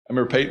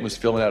remember Peyton was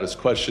filling out his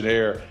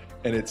questionnaire,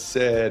 and it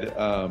said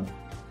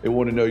they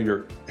want to know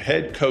your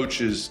head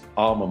coach's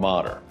alma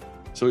mater.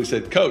 So he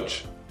said,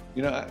 "Coach,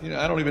 I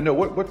don't even know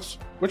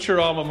what's your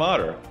alma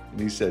mater." And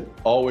he said,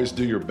 "Always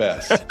do your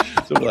best."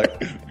 So we're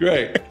like,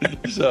 great.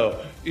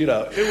 So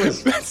it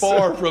was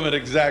far from an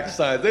exact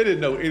science. They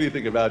didn't know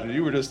anything about you.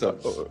 You were just an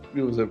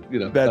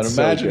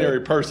imaginary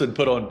person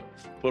put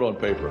on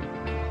paper.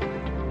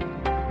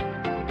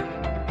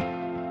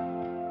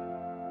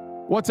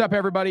 What's up,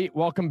 everybody?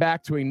 Welcome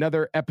back to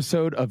another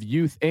episode of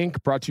Youth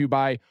Inc., brought to you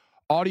by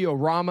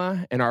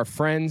Audiorama and our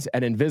friends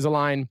at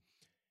Invisalign.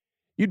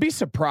 You'd be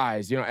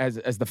surprised,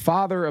 as the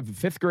father of a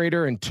fifth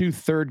grader and two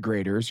third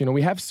graders,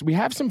 we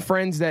have some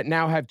friends that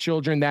now have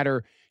children that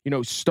are,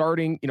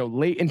 starting,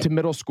 late into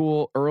middle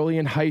school, early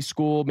in high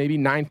school, maybe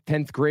 9th,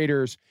 10th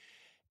graders.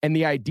 And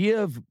the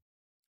idea of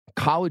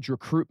college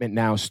recruitment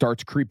now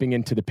starts creeping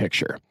into the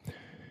picture.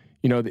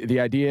 The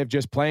idea of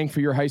just playing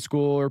for your high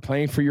school or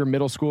playing for your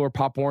middle school or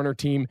Pop Warner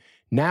team.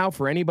 Now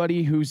for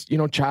anybody who's,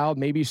 child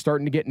maybe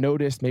starting to get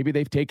noticed, maybe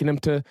they've taken them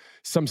to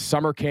some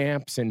summer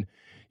camps and,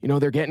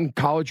 they're getting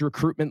college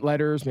recruitment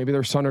letters, maybe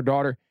their son or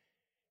daughter.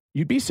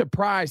 You'd be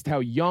surprised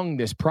how young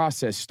this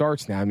process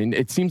starts now. I mean,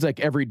 it seems like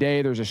every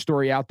day there's a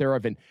story out there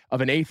of an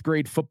 8th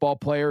grade football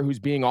player who's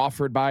being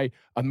offered by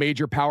a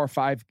major Power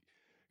 5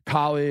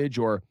 college,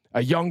 or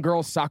a young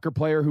girl soccer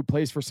player who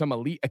plays for some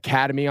elite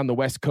academy on the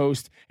West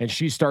Coast, and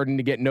she's starting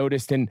to get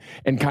noticed and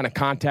kind of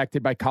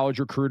contacted by college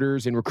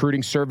recruiters and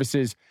recruiting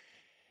services.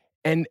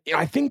 And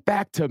I think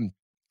back to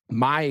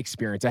my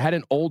experience. I had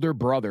an older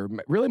brother,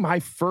 really my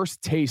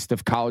first taste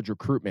of college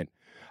recruitment.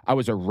 I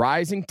was a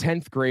rising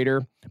 10th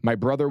grader. My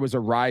brother was a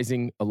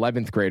rising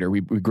 11th grader.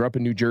 We grew up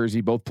in New Jersey,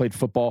 both played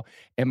football.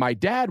 And my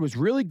dad was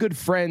really good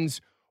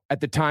friends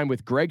at the time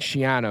with Greg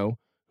Schiano,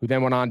 who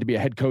then went on to be a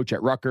head coach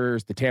at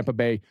Rutgers, the Tampa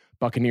Bay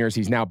Buccaneers.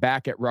 He's now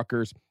back at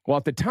Rutgers. Well,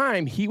 at the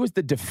time, he was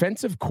the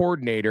defensive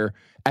coordinator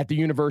at the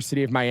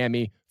University of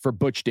Miami for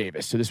Butch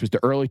Davis. So this was the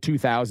early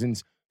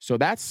 2000s. So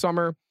that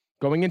summer,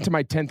 going into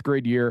my 10th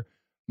grade year,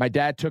 my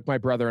dad took my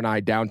brother and I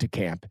down to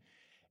camp.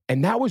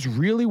 And that was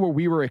really where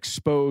we were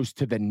exposed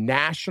to the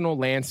national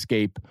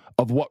landscape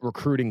of what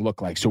recruiting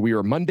looked like. So we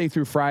were Monday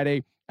through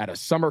Friday at a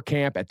summer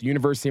camp at the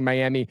University of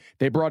Miami.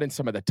 They brought in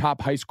some of the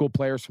top high school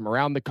players from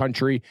around the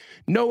country.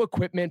 No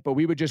equipment, but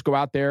we would just go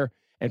out there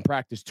and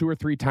practice 2 or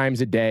 3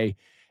 times a day.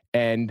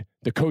 And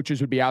the coaches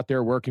would be out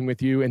there working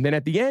with you. And then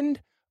at the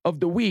end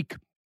of the week,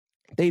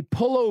 they'd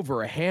pull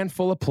over a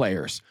handful of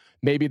players.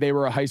 Maybe they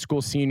were a high school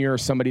senior or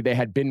somebody they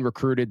had been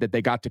recruited that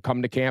they got to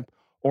come to camp.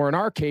 Or in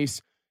our case,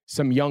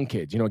 some young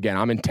kids. Again,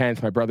 I'm in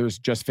 10th. My brother's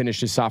just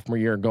finished his sophomore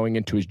year and going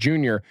into his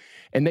junior.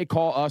 And they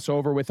call us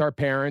over with our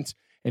parents.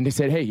 And they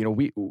said, "Hey,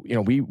 we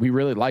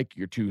really like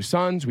your two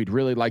sons. We'd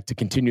really like to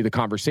continue the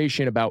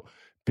conversation about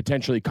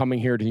potentially coming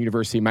here to the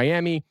University of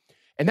Miami."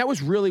 And that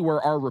was really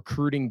where our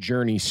recruiting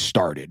journey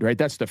started, right?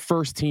 That's the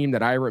first team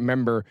that I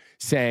remember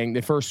saying,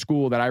 the first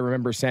school that I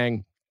remember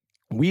saying,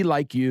 "We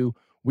like you.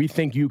 We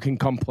think you can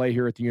come play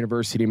here at the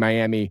University of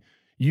Miami.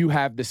 You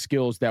have the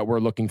skills that we're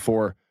looking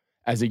for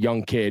as a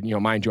young kid."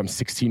 Mind you, I'm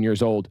 16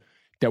 years old,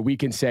 that we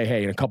can say,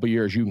 "Hey, in a couple of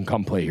years, you can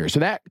come play here." So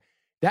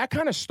that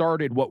kind of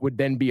started what would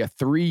then be a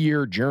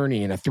 3-year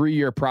journey and a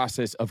 3-year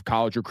process of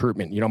college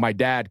recruitment. My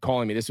dad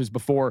calling me. This was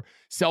before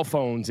cell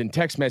phones and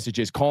text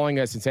messages, calling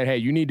us and said, "Hey,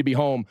 you need to be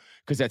home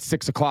because at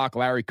 6 o'clock,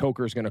 Larry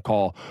Coker is going to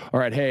call." All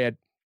right, hey,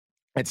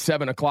 at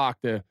 7 o'clock,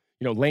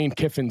 Lane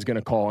Kiffin's going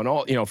to call, and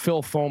all,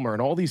 Phil Fulmer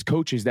and all these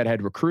coaches that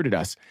had recruited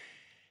us.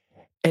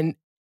 And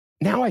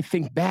now I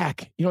think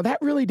back, that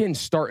really didn't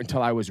start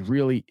until I was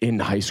really in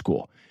high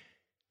school.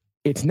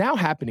 It's now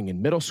happening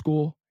in middle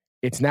school.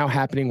 It's now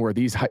happening where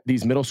these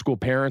middle school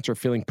parents are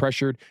feeling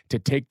pressured to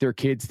take their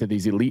kids to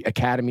these elite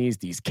academies,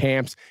 these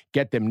camps,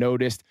 get them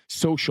noticed.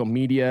 Social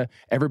media,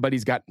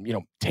 everybody's got,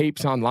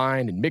 tapes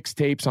online and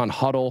mixtapes on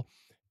Huddle,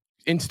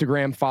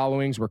 Instagram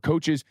followings where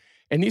coaches,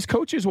 and these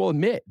coaches will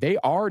admit they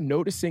are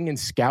noticing and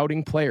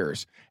scouting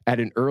players at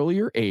an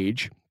earlier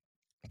age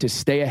to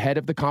stay ahead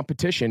of the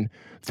competition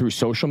through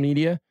social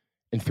media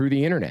and through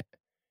the internet.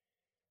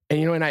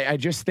 And, I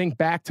just think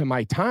back to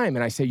my time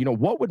and I say,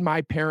 what would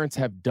my parents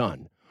have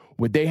done?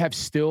 Would they have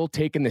still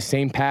taken the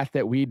same path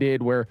that we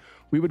did, where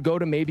we would go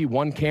to maybe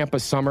one camp a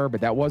summer,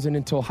 but that wasn't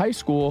until high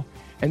school?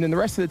 And then the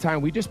rest of the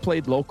time, we just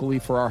played locally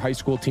for our high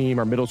school team,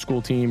 our middle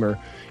school team, or,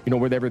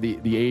 whatever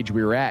the age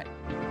we were at.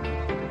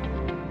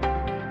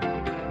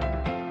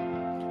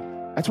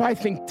 That's why I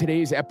think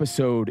today's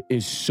episode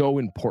is so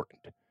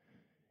important.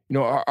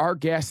 Our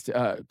guest,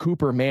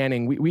 Cooper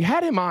Manning, we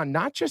had him on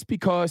not just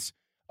because,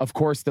 of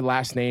course, the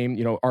last name,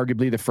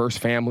 arguably the first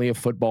family of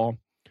football.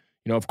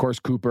 Of course,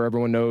 Cooper,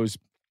 everyone knows,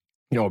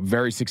 a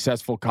very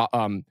successful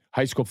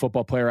high school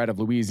football player out of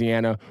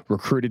Louisiana,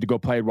 recruited to go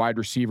play wide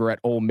receiver at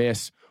Ole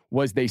Miss,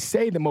 was, they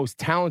say, the most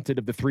talented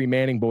of the 3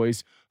 Manning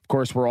boys. Of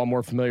course, we're all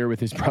more familiar with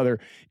his brother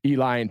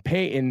Eli and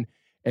Peyton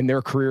and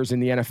their careers in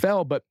the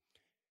NFL, but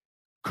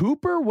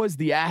Cooper was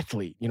the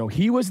athlete.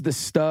 He was the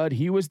stud.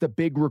 He was the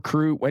big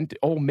recruit, went to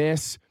Ole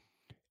Miss,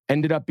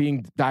 ended up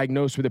being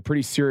diagnosed with a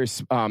pretty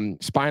serious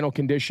spinal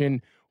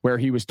condition, where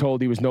he was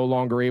told he was no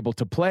longer able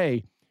to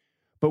play.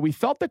 But we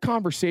felt the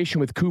conversation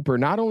with Cooper,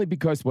 not only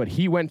because what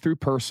he went through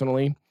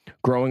personally,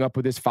 growing up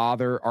with his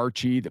father,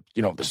 Archie,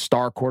 the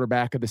star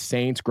quarterback of the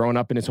Saints, growing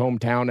up in his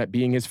hometown at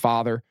being his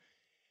father,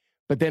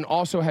 but then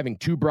also having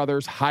two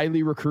brothers,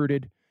 highly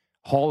recruited,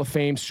 Hall of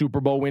Fame,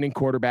 Super Bowl winning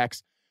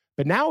quarterbacks.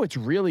 But now it's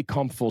really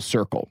come full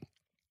circle.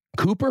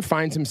 Cooper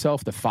finds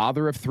himself the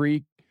father of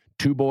three,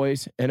 two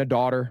boys and a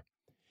daughter.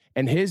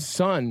 And his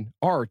son,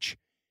 Arch,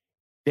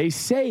 they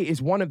say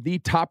is one of the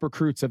top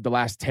recruits of the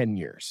last 10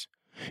 years.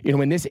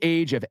 In this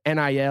age of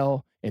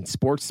NIL and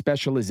sports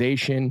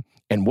specialization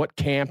and what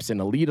camps and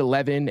Elite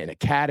 11 and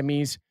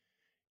academies,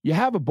 you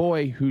have a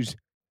boy who's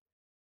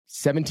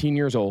 17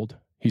 years old.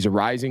 He's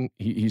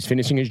he's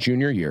finishing his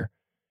junior year.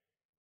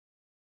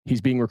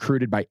 He's being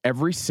recruited by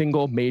every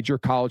single major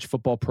college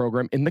football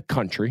program in the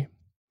country.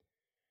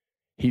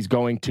 He's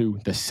going to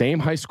the same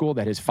high school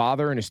that his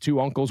father and his two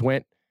uncles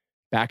went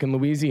back in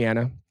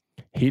Louisiana.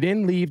 He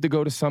didn't leave to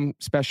go to some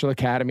special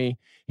academy.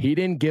 He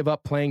didn't give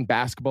up playing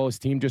basketball. His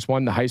team just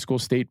won the high school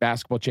state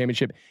basketball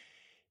championship.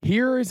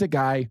 Here is a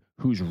guy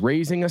who's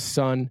raising a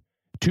son,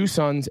 two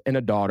sons and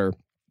a daughter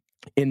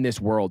in this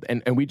world.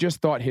 And we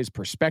just thought his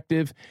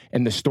perspective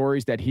and the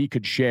stories that he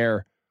could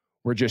share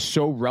were just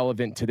so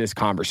relevant to this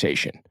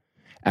conversation.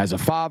 As a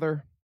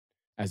father,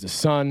 as a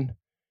son,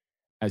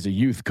 as a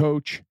youth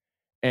coach.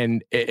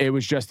 And it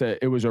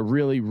was a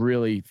really,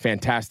 really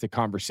fantastic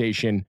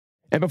conversation.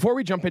 And before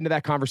we jump into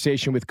that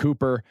conversation with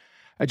Cooper,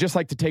 I'd just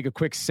like to take a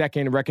quick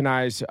second and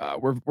recognize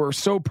we're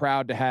so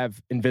proud to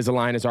have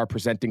Invisalign as our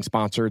presenting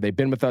sponsor. They've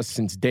been with us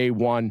since day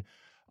one.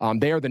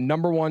 They are the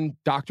number one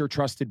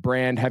doctor-trusted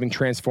brand, having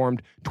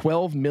transformed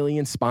 12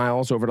 million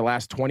smiles over the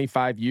last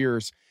 25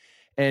 years.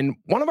 And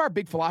one of our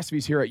big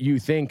philosophies here at You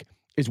Think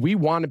is we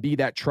want to be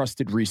that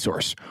trusted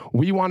resource.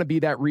 We want to be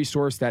that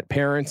resource that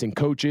parents and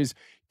coaches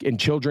and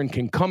children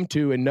can come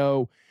to and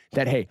know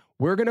that, hey,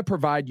 we're going to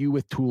provide you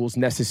with tools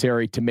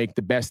necessary to make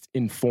the best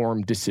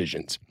informed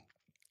decisions.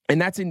 And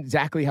that's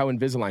exactly how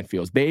Invisalign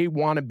feels. They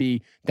want to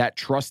be that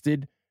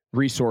trusted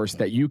resource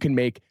that you can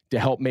make to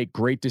help make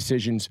great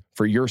decisions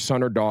for your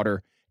son or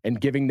daughter and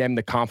giving them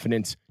the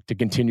confidence to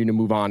continue to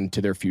move on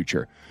to their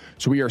future.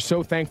 So we are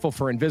so thankful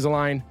for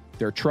Invisalign,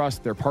 their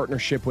trust, their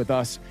partnership with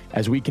us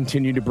as we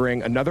continue to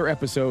bring another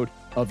episode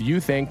of You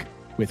Think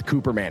with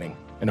Cooper Manning.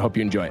 And I hope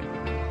you enjoy it.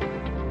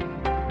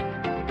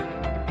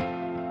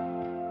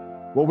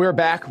 Well, we're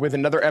back with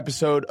another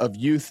episode of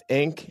Youth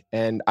Inc.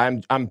 And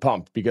I'm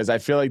pumped because I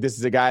feel like this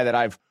is a guy that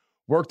I've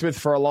worked with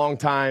for a long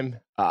time.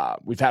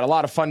 We've had a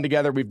lot of fun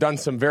together. We've done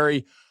some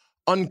very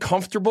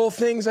uncomfortable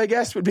things, I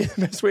guess would be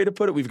the best way to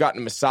put it. We've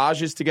gotten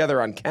massages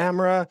together on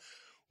camera.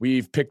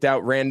 We've picked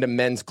out random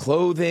men's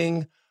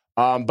clothing.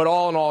 But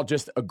all in all,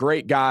 just a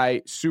great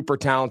guy, super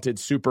talented,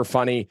 super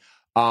funny,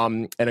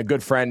 and a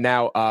good friend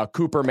now.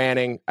 Cooper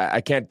Manning,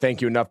 I can't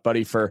thank you enough,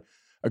 buddy, for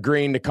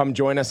agreeing to come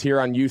join us here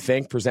on You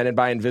Think, presented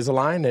by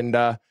Invisalign,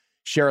 and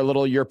share a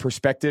little of your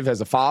perspective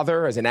as a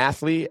father, as an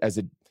athlete, as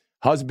a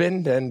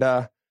husband, and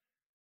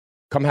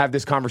come have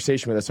this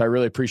conversation with us. I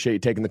really appreciate you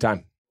taking the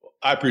time.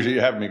 I appreciate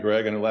you having me,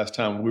 Greg. And the last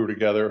time we were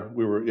together,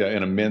 we were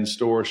in a men's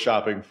store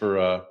shopping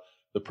for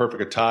the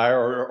perfect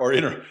attire,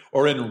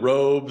 or in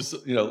robes,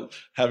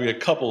 having a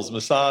couple's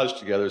massage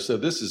together. So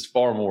this is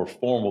far more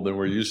formal than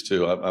we're used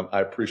to.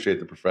 I appreciate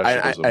the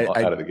professionalism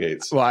out of the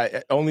gates. Well,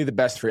 only the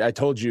best for you. I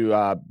told you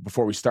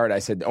before we started, I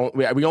said,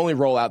 we only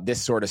roll out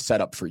this sort of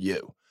setup for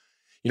you.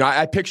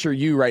 I picture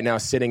you right now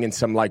sitting in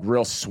some like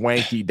real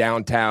swanky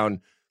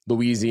downtown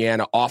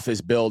Louisiana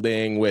office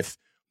building with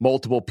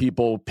multiple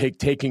people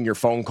taking your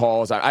phone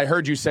calls. I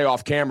heard you say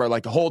off camera,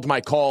 like, hold my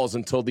calls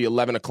until the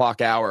 11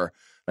 o'clock hour.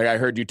 Like, I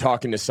heard you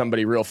talking to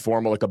somebody real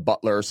formal, like a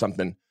butler or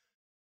something.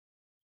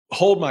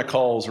 Hold my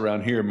calls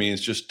around here means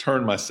just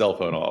turn my cell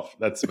phone off.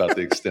 That's about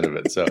the extent of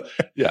it. So,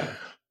 yeah.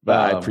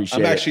 I appreciate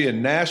it. I'm actually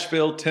in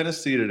Nashville,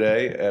 Tennessee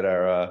today at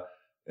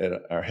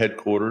our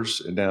headquarters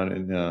down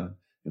in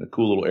a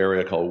cool little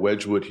area called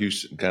Wedgwood,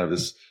 Houston, kind of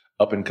this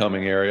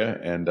up-and-coming area.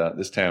 And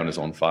this town is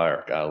on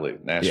fire. Golly,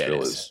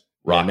 Nashville is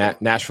rocking. Yeah,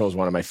 Nashville is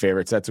one of my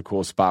favorites. That's a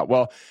cool spot.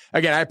 Well,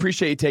 again, I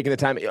appreciate you taking the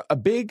time.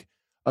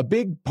 A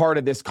big part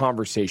of this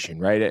conversation,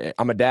 right?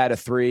 I'm a dad of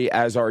three,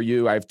 as are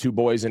you. I have two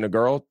boys and a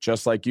girl,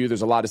 just like you.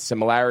 There's a lot of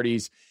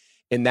similarities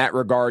in that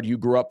regard. You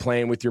grew up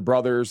playing with your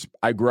brothers.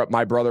 I grew up,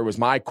 my brother was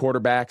my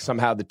quarterback.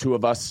 Somehow the two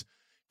of us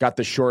got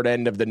the short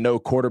end of the no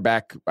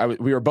quarterback.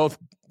 We were both,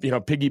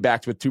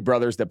 piggybacked with two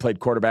brothers that played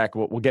quarterback.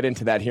 We'll get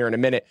into that here in a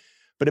minute.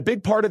 But a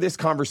big part of this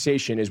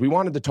conversation is we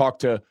wanted to talk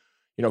to,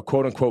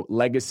 quote unquote,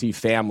 legacy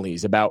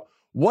families about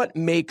what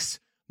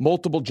makes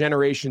multiple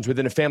generations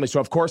within a family. So,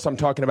 of course, I'm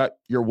talking about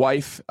your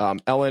wife,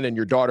 Ellen, and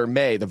your daughter,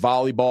 May, the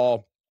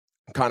volleyball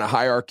kind of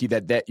hierarchy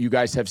that you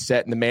guys have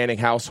set in the Manning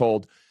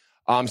household.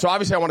 So,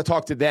 obviously, I want to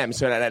talk to them.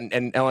 So,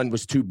 and Ellen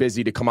was too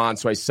busy to come on,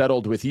 so I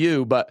settled with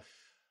you. But,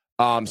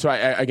 so,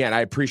 I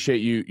appreciate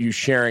you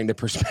sharing the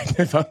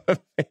perspective of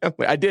the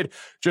family. I did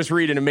just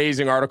read an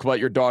amazing article about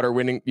your daughter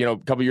winning, a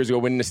couple years ago,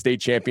 winning the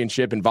state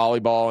championship in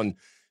volleyball and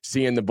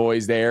seeing the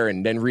boys there,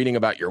 and then reading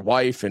about your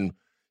wife and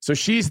So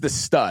she's the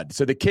stud.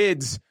 So the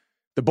kids,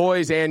 the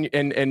boys and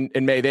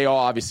May, they all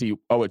obviously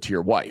owe it to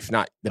your wife,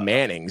 not the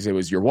Mannings. It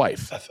was your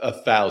wife.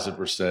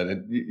 1,000%.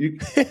 And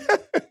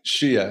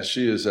she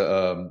is.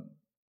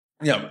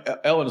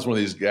 Ellen is one of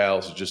these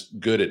gals who's just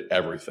good at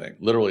everything.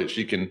 Literally,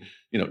 she can,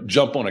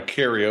 jump on a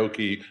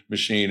karaoke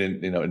machine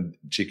and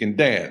she can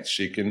dance.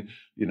 She can,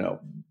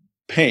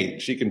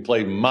 paint. She can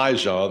play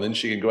mahjong. Then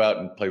she can go out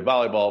and play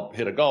volleyball,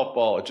 hit a golf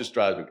ball. It just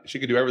drives me. She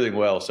can do everything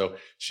well. So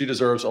she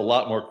deserves a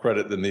lot more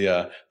credit than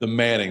the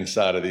Manning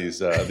side of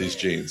these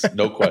genes.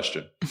 No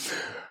question.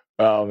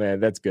 Oh man,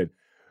 that's good.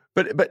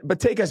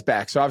 But take us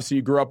back. So obviously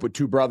you grew up with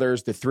two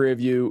brothers, the three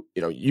of you.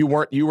 You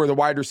were the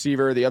wide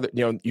receiver. The other,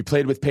 you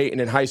played with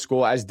Peyton in high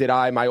school, as did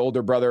I. My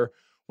older brother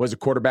was a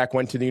quarterback,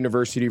 went to the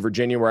University of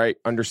Virginia, where I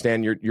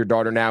understand your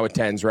daughter now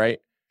attends, right?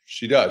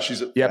 She does.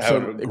 She's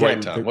having a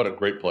great time. What a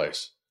great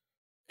place.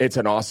 It's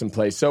an awesome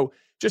place. So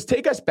just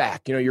take us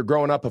back. You're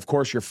growing up, of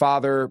course, your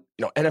father,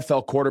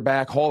 NFL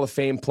quarterback, Hall of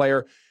Fame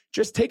player.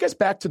 Just take us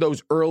back to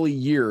those early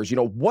years.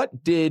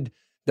 What did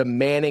the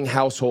Manning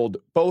household,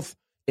 both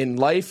in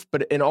life,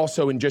 and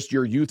also in just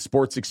your youth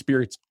sports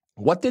experience,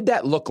 what did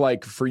that look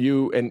like for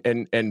you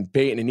and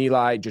Peyton and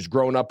Eli, just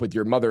growing up with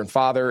your mother and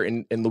father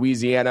in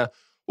Louisiana?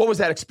 What was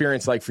that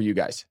experience like for you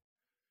guys?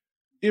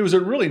 It was a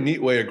really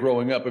neat way of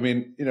growing up. I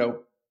mean,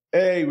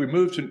 we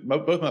moved to,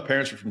 both my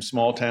parents are from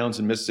small towns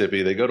in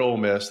Mississippi. They go to Ole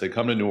Miss, they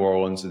come to New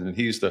Orleans, and then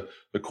he's the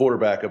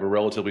quarterback of a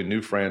relatively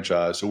new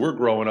franchise. So we're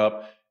growing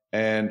up,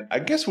 and I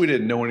guess we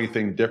didn't know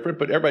anything different,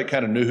 but everybody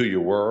kind of knew who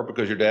you were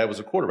because your dad was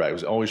a quarterback. It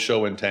was the only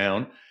show in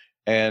town,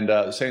 and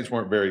the Saints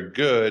weren't very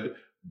good.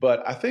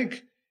 But I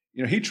think,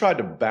 he tried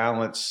to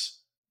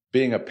balance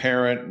being a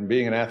parent and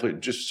being an athlete.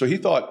 Just so he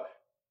thought,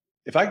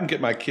 if I can get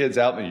my kids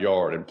out in the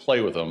yard and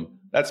play with them,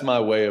 that's my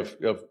way of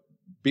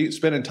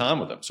spending time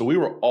with them. So we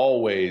were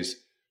always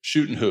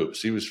shooting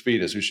hoops. He was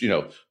feed us,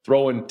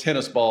 throwing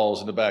tennis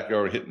balls in the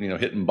backyard,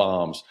 hitting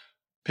bombs,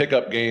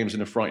 pickup games in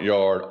the front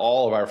yard.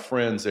 All of our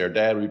friends there,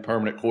 Dad would be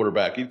permanent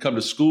quarterback. He'd come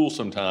to school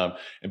sometime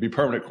and be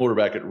permanent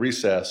quarterback at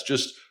recess.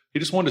 He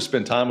just wanted to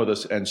spend time with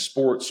us, and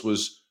sports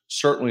was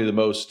certainly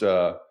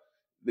the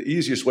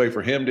easiest way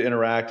for him to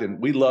interact. And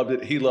we loved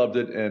it. He loved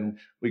it. And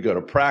we go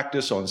to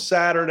practice on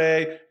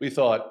Saturday. We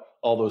thought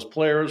all those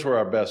players were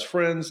our best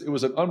friends. It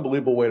was an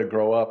unbelievable way to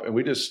grow up.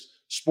 And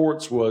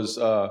sports was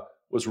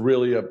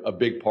really a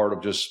big part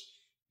of just,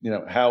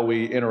 how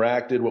we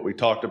interacted, what we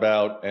talked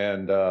about,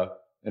 and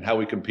how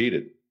we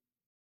competed.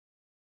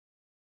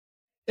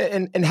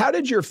 And how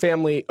did your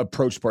family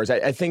approach sports?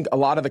 I think a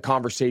lot of the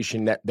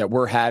conversation that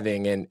we're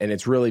having, and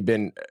it's really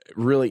been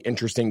really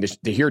interesting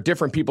to hear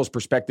different people's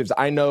perspectives.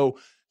 I know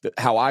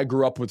how I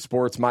grew up with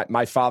sports.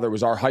 My father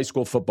was our high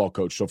school football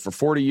coach. So for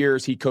 40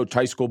 years, he coached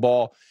high school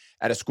ball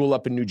at a school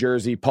up in New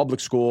Jersey,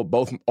 public school.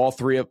 All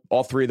three of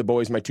the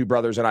boys, my two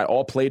brothers and I,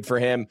 all played for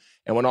him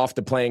and went off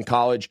to play in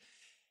college.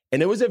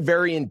 And it was a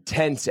very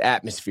intense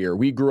atmosphere.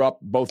 We grew up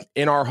both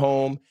in our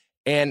home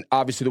and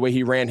obviously the way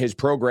he ran his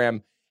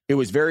program. It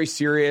was very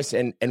serious,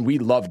 and we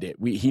loved it.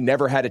 He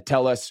never had to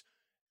tell us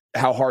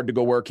how hard to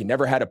go work. He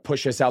never had to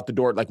push us out the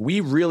door. Like, we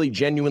really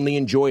genuinely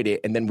enjoyed it.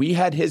 And then we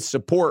had his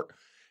support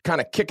kind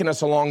of kicking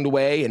us along the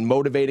way and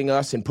motivating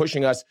us and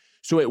pushing us.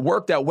 So it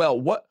worked out well.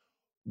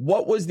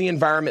 What was the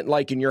environment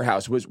like in your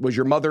house? Was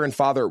your mother and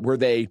father, were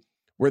they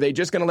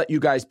just going to let you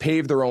guys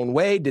pave their own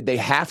way? Did they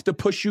have to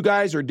push you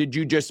guys, or did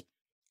you just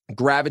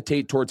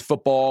gravitate towards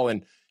football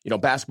and,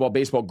 basketball,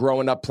 baseball,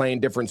 growing up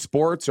playing different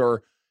sports?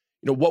 Or,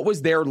 what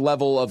was their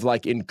level of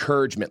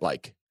encouragement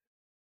like?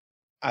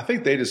 I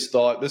think they just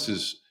thought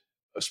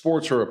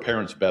sports are a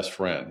parent's best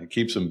friend. It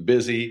keeps them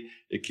busy.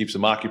 It keeps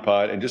them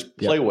occupied, and just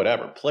play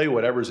whatever. Play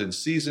whatever's in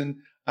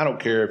season. I don't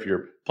care if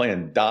you're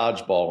playing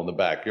dodgeball in the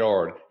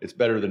backyard. It's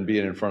better than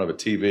being in front of a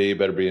TV,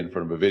 better being in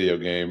front of a video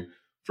game.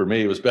 For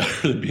me, it was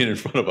better than being in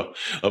front of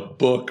a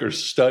book or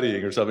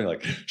studying or something.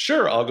 Like,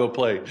 sure, I'll go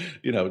play,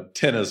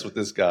 tennis with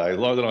this guy as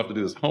long as I don't have to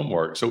do this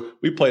homework. So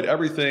we played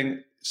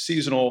everything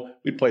seasonal.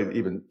 We played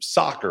even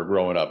soccer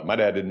growing up. My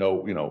dad didn't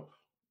know,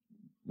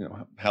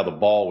 how the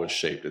ball was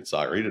shaped in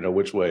soccer. He didn't know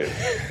which way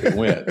it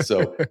went.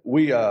 So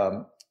we,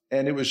 and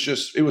it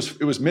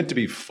was meant to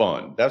be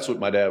fun. That's what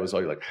my dad was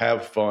like,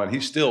 have fun. He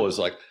still is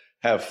like,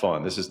 have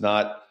fun. This is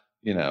not,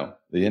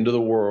 the end of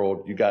the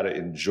world. You got to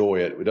enjoy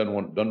it. We don't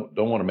want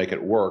to make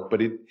it work.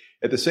 But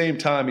at the same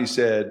time, he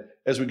said,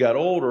 as we got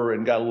older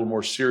and got a little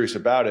more serious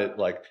about it,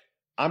 like,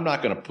 I'm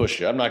not going to push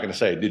you. I'm not going to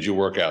say, did you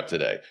work out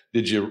today?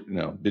 Did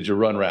you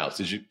run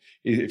routes?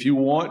 If you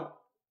want,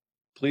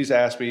 please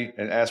ask me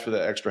and ask for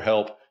the extra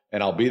help,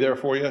 and I'll be there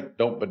for you.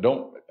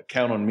 Don't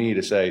count on me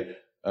to say,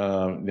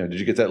 did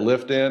you get that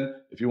lift in?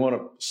 If you want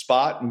to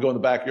spot and go in the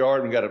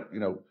backyard and got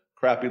a,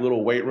 crappy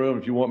little weight room,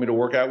 if you want me to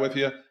work out with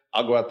you,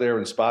 I'll go out there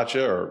and spot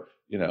you, or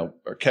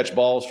catch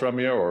balls from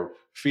you, or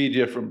feed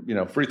you from,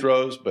 free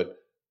throws. But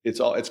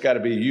it's got to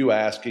be you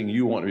asking,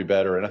 you want to be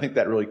better. And I think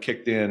that really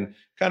kicked in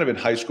kind of in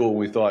high school when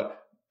we thought,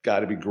 got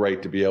to be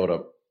great to be able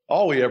to,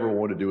 all we ever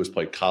wanted to do was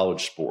play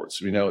college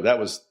sports. You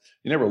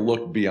never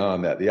looked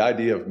beyond that. The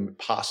idea of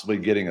possibly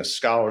getting a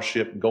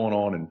scholarship, going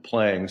on and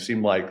playing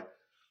seemed like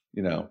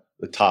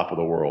the top of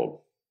the world.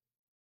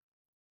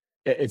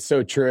 It's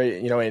so true,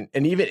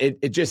 and even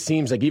it just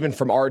seems like even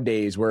from our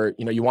days where,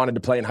 you wanted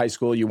to play in high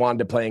school, you wanted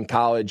to play in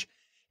college,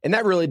 and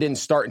that really didn't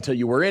start until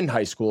you were in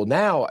high school.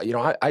 Now,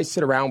 I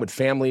sit around with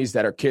families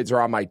that our kids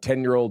are on my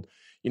 10-year-old,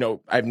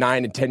 I have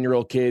 9 and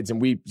 10-year-old kids, and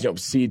we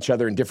see each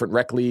other in different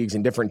rec leagues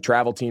and different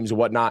travel teams and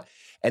whatnot.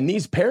 And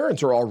these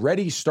parents are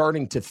already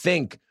starting to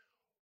think,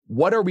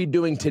 what are we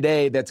doing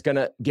today that's going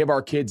to give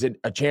our kids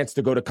a chance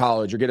to go to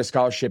college or get a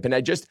scholarship? And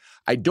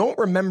I don't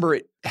remember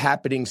it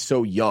happening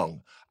so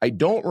young. I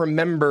don't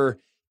remember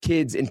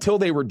kids until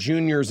they were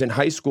juniors in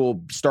high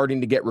school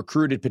starting to get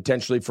recruited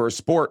potentially for a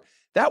sport.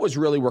 That was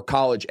really where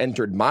college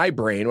entered my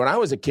brain. When I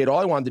was a kid, all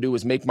I wanted to do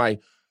was make my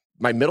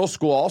middle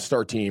school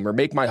all-star team or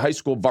make my high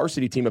school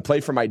varsity team and play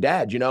for my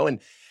dad, and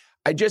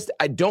I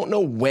don't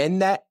know when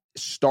that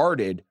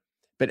started,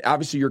 but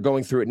obviously you're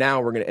going through it now.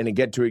 We're going to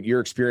get to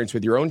your experience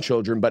with your own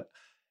children, but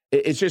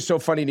it's just so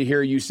funny to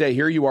hear you say,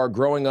 here you are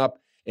growing up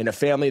in a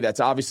family that's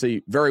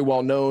obviously very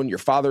well known. Your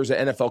father's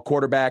an NFL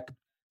quarterback.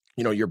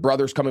 Your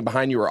brother's coming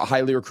behind you are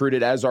highly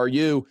recruited, as are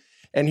you.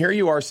 And here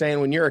you are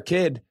saying when you're a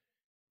kid,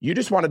 you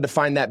just wanted to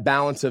find that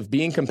balance of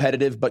being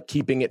competitive, but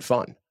keeping it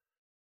fun.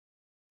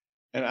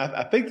 And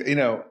I think,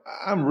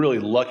 I'm really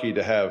lucky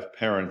to have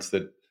parents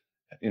that,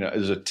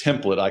 as a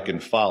template I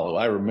can follow.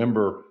 I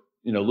remember,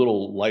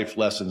 little life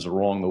lessons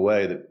along the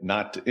way that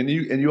not to, and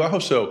you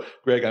also,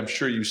 Greg, I'm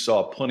sure you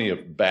saw plenty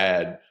of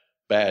bad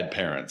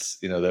parents,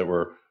 that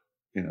were,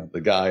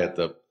 the guy at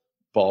the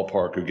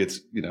ballpark who gets,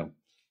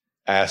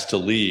 asked to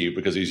leave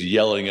because he's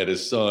yelling at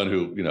his son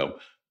who,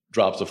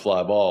 drops a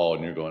fly ball,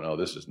 and you're going, oh,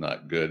 this is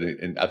not good.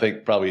 And I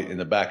think probably in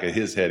the back of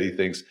his head, he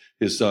thinks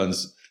his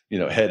son's,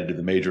 headed to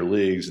the major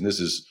leagues, and this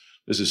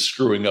is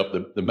screwing up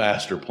the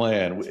master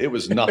plan. It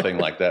was nothing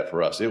like that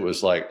for us. It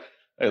was like,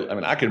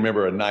 I can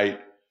remember a night.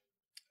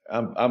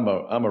 I'm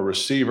a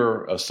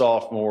receiver, a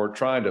sophomore,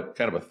 trying to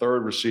kind of a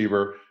third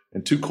receiver,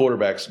 and 2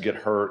 quarterbacks get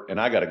hurt, and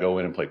I got to go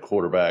in and play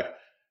quarterback.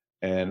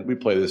 And we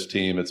play this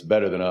team that's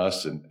better than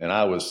us, and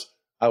I was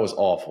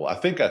awful. I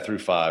think I threw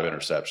 5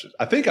 interceptions.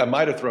 I think I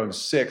might have thrown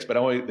 6, but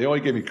they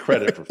only gave me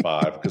credit for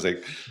 5 because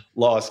they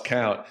lost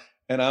count.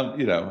 And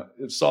I'm,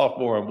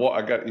 sophomore, and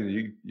I got,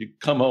 you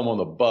come home on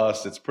the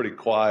bus, it's pretty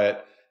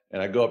quiet,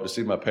 and I go up to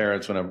see my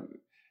parents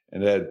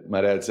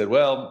my dad said,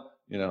 well,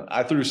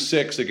 I threw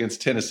 6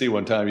 against Tennessee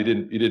one time. You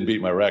didn't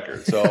beat my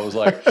record. So I was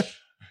like,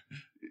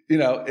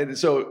 and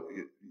so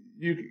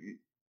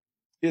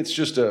it's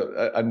just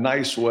a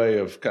nice way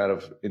of kind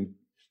of, and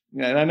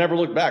I never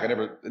looked back.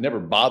 It never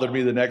bothered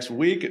me the next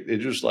week. It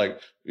just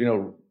like,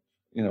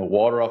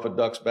 water off a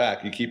duck's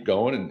back. You keep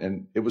going.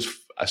 And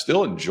I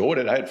still enjoyed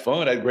it. I had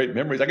fun. I had great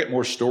memories. I get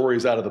more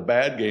stories out of the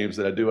bad games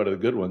than I do out of the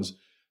good ones.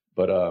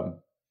 But,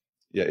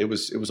 it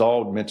was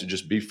all meant to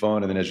just be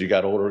fun. And then as you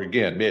got older,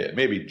 again,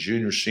 maybe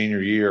junior,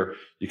 senior year,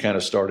 you kind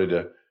of started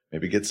to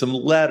maybe get some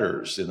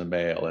letters in the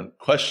mail and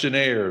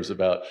questionnaires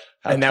about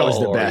how and that was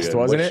the best,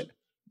 wasn't it?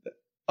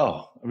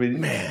 Oh, I mean,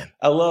 man,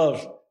 I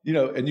love,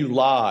 and you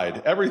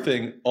lied.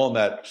 Everything on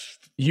that.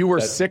 You were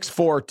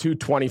 6'4",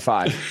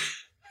 225.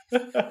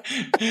 I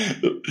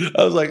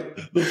was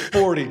like the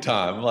 40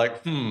 time. I'm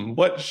like,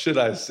 what should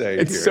I say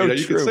it's here? So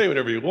you can say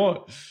whatever you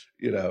want,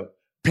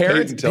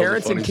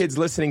 Parents and kids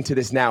listening to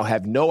this now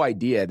have no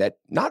idea that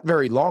not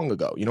very long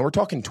ago, we're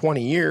talking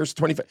 20 years,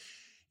 25,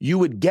 you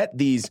would get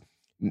these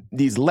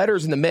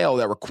letters in the mail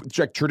that were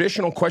like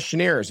traditional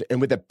questionnaires, and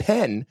with a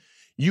pen,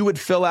 you would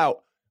fill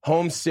out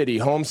home city,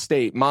 home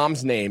state,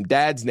 mom's name,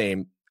 dad's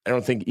name. I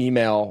don't think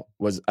email.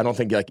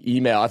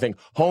 I think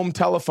home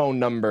telephone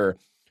number,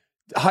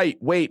 height,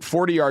 weight,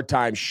 40-yard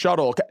time,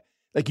 shuttle.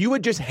 Like you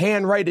would just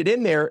handwrite it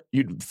in there.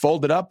 You'd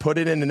fold it up, put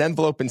it in an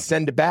envelope, and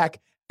send it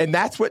back. And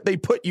that's what they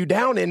put you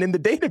down in the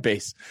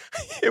database.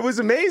 It was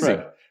amazing.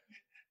 Right.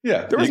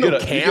 Yeah. There was no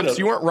camps.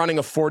 You weren't running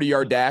a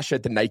 40-yard dash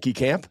at the Nike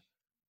camp.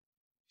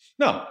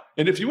 No.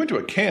 And if you went to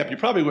a camp, you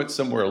probably went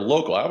somewhere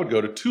local. I would go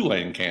to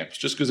Tulane camps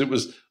just because it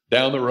was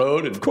down the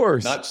road and of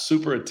course not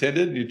super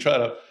attended. And you try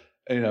to,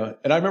 and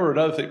I remember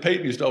another thing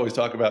Peyton used to always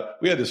talk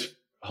about. We had this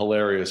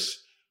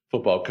hilarious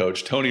football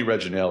coach, Tony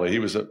Reginelli. He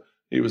was a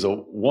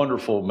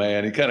wonderful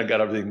man. He kind of got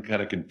everything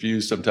kind of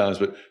confused sometimes,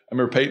 but I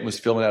remember Peyton was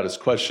filling out his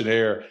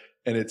questionnaire,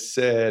 and it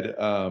said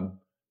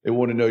they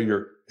want to know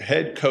your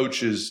head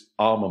coach's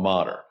alma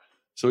mater.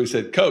 So he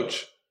said,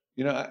 "Coach,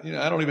 I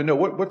don't even know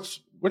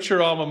what's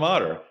your alma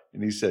mater."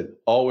 And he said,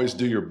 "Always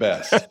do your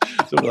best."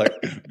 So we're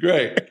like,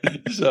 great.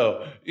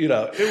 So,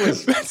 it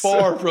was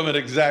far from an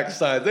exact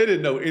science. They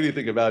didn't know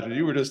anything about you.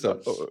 You were just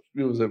an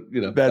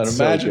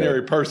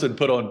imaginary person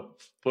put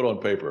on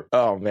paper.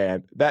 Oh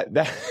man,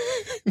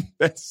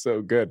 that's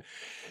so good.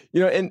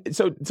 And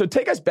so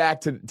take us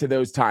back to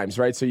those times,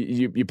 right? So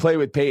you play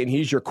with Peyton.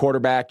 He's your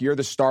quarterback. You're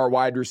the star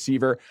wide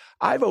receiver.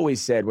 I've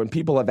always said when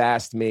people have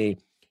asked me,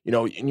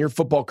 in your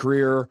football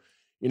career,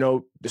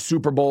 the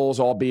Super Bowls,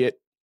 albeit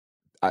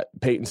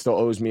Peyton still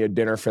owes me a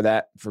dinner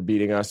for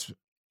beating us.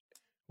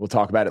 We'll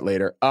talk about it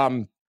later.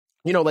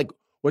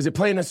 Was it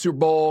playing a Super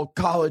Bowl,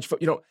 college?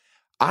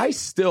 I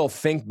still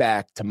think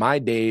back to my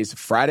days,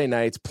 Friday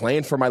nights,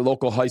 playing for my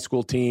local high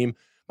school team.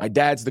 My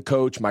dad's the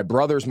coach. My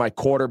brother's my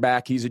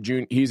quarterback. He's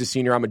a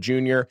senior. I'm a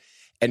junior.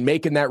 And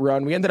making that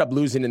run. We ended up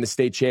losing in the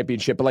state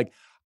championship. But, like,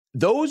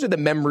 those are the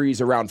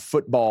memories around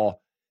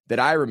football that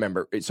I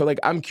remember. So, like,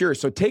 I'm curious.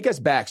 So take us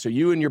back. So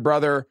you and your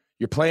brother,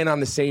 you're playing on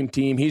the same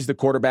team. He's the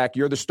quarterback.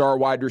 You're the star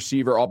wide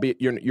receiver,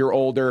 albeit you're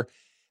older.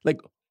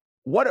 Like,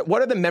 what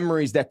are the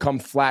memories that come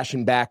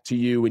flashing back to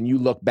you when you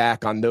look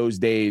back on those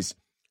days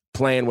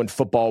playing when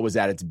football was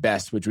at its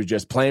best, which was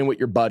just playing with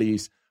your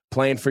buddies,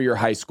 playing for your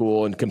high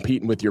school, and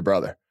competing with your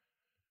brother?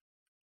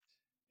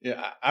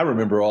 Yeah, I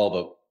remember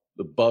all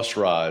the bus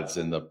rides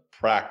and the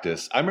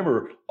practice. I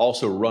remember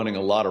also running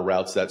a lot of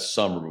routes that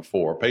summer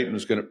before.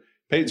 Peyton's going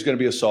to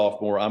be a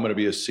sophomore. I'm going to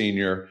be a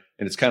senior.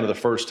 And it's kind of the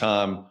first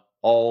time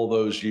all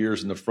those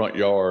years in the front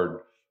yard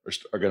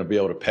are going to be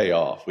able to pay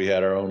off. We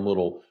had our own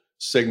little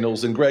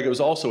signals. And Greg, it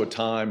was also a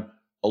time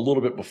a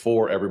little bit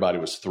before everybody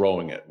was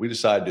throwing it. We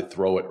decided to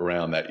throw it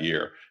around that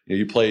year.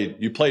 You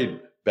played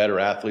better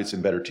athletes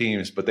and better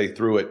teams, but they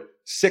threw it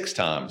 6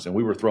 times and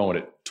we were throwing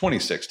it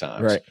 26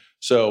 times. Right.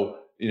 So,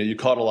 you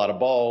caught a lot of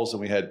balls, and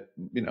we had,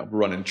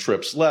 running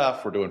trips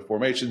left. We're doing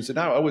formations. And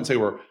now I wouldn't say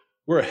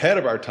we're ahead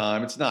of our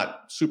time. It's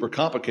not super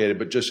complicated,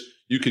 but just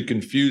you could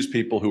confuse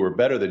people who were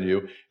better than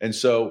you. And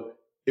so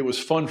it was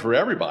fun for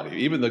everybody.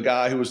 Even the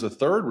guy who was the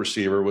third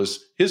receiver,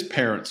 his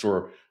parents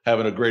were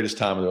having the greatest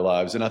time of their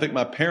lives. And I think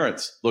my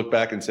parents looked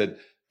back and said,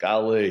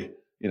 golly,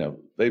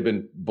 they've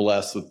been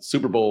blessed with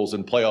Super Bowls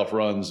and playoff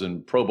runs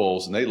and Pro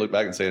Bowls. And they look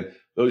back and saying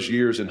those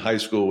years in high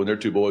school when their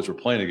 2 boys were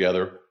playing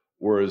together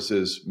were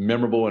as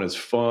memorable and as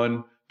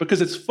fun,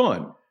 because it's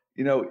fun.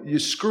 You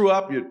screw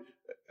up.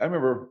 I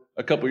remember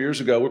a couple of years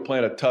ago, we're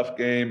playing a tough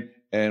game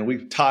and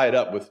we tie it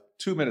up with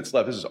 2 minutes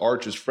left. This is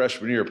Arch's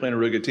freshman year, playing a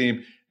really good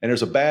team. And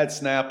there's a bad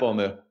snap on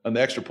the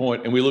extra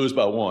point and we lose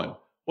by 1.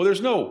 Well,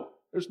 there's no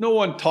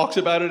one talks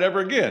about it ever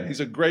again. He's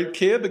a great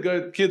kid.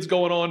 The kid's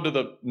going on to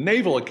the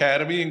Naval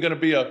Academy and going to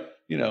be a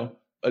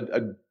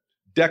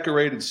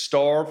decorated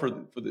star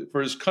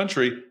for his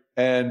country.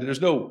 And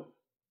there's no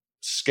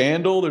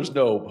scandal, there's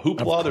no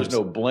hoopla, there's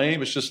no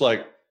blame. It's just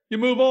like, you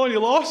move on, you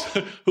lost.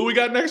 Who we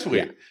got next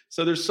week? Yeah.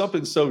 So there's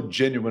something so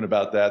genuine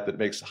about that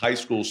makes high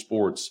school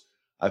sports,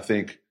 I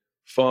think,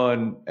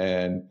 fun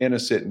and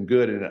innocent and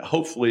good. And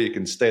hopefully it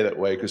can stay that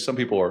way, because some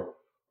people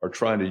are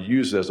trying to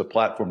use it as a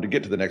platform to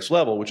get to the next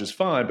level, which is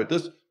fine. But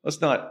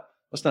let's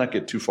not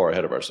get too far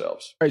ahead of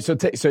ourselves. All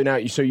right.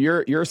 So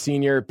you're a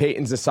senior.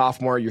 Peyton's a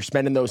sophomore. You're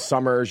spending those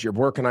summers. You're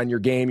working on your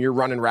game. You're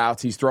running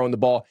routes. He's throwing the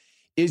ball.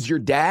 Is your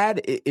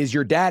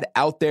dad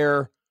out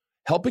there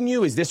helping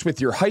you? Is this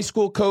with your high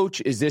school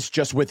coach? Is this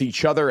just with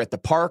each other at the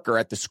park or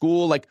at the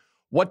school? Like,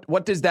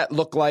 what does that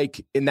look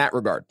like in that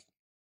regard?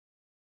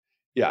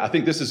 Yeah, I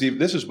think this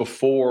is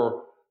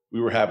before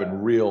we were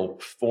having real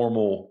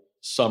formal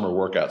summer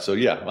workouts. So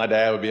yeah, my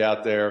dad would be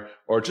out there,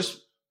 or just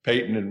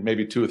Peyton and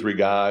maybe 2 or 3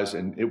 guys.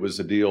 And it was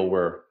a deal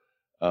where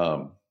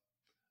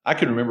I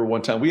can remember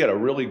one time we had a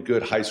really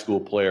good high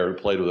school player who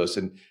played with us,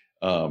 and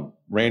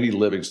Randy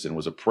Livingston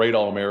was a Parade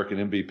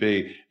All-American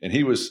MVP, and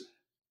he was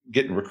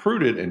getting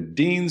recruited. And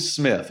Dean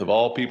Smith, of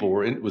all people,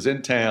 was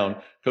in town.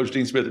 Coach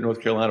Dean Smith at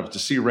North Carolina, to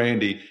see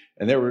Randy,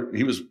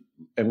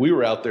 and we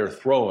were out there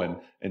throwing.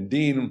 And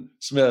Dean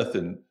Smith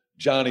and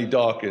Johnny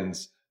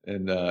Dawkins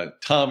and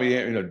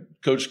Tommy,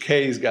 Coach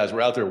K's guys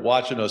were out there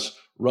watching us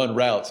run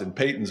routes, and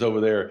Peyton's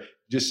over there.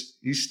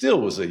 He still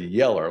was a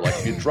yeller. Like,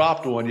 if you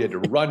dropped one, you had to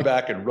run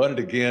back and run it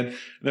again. And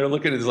they're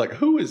looking at it like,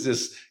 who is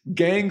this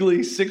gangly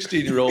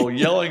 16-year-old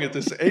yelling at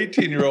this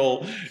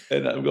 18-year-old?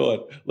 And I'm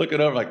looking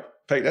over like,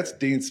 Peyton, that's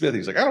Dean Smith.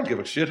 He's like, I don't give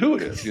a shit who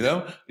it is.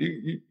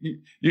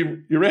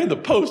 You ran the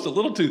post a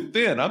little too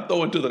thin. I'm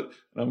throwing to the,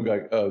 and I'm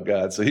like, oh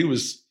God. So he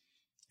was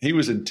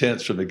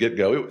intense from the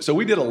get-go. So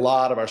we did a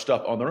lot of our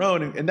stuff on their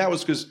own. And that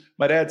was because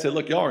my dad said,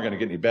 look, y'all aren't going to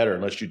get any better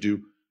unless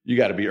you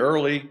got to be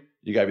early.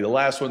 You got to be the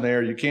last one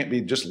there. You can't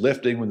be just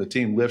lifting when the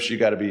team lifts. You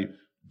got to be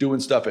doing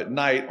stuff at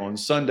night, on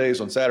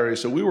Sundays, on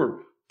Saturdays. So we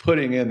were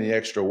putting in the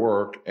extra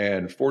work,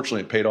 and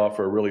fortunately it paid off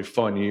for a really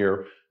fun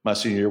year. My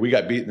senior year, we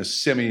got beat in the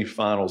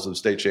semifinals of the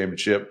state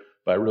championship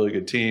by a really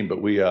good team,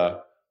 but we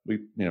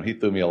he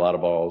threw me a lot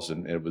of balls,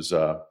 and it was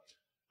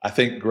I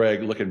think,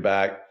 Greg, looking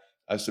back,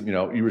 I said,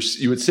 you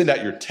would send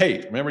out your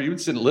tape. Remember, you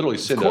would literally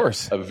send a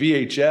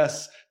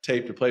VHS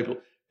tape to play.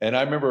 And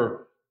I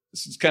remember,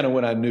 this is kind of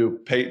when I knew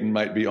Peyton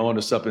might be onto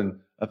something.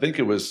 I think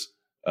it was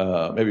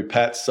maybe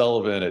Pat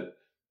Sullivan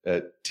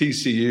at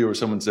TCU, or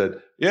someone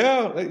said,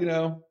 yeah,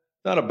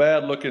 not a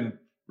bad looking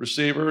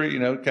receiver,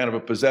 kind of a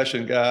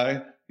possession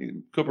guy.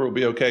 Cooper will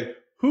be okay.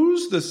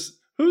 Who's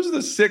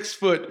the 6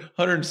 foot,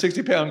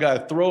 160-pound guy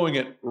throwing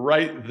it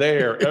right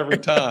there every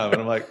time?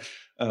 And I'm like,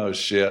 oh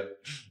shit,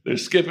 they're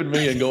skipping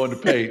me and going to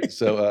Peyton.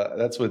 So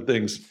that's when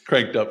things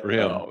cranked up for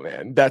him. Oh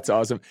man, that's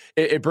awesome.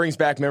 It brings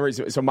back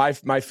memories. So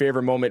my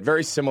favorite moment,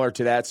 very similar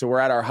to that. So we're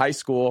at our high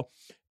school,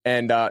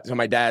 and so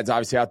my dad's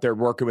obviously out there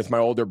working with my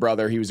older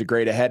brother. He was a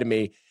grade ahead of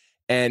me,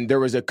 and there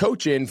was a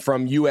coach in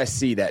from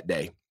USC that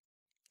day,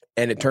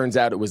 and it turns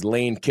out it was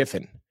Lane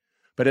Kiffin,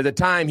 But at the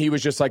time, he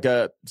was just like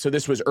so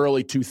this was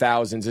early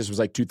 2000s. This was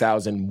like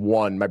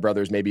 2001. My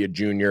brother's maybe a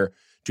junior,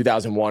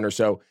 2001 or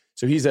so.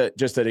 So he's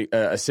just an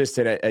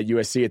assistant at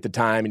USC at the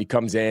time, and he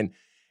comes in.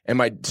 And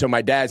my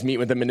dad's meeting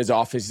with him in his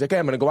office. He's like, hey,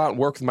 I'm going to go out and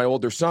work with my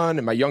older son,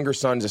 and my younger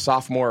son's a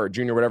sophomore or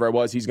junior, whatever I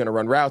was. He's going to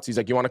run routes. He's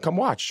like, you want to come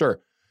watch? Sure.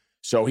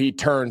 So he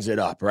turns it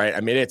up, right?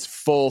 I mean, it's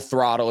full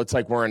throttle. It's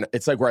like we're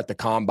at the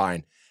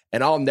combine.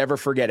 And I'll never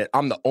forget it.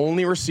 I'm the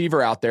only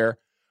receiver out there.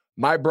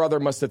 My brother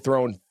must have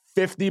thrown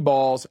 50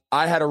 balls.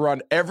 I had to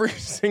run every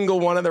single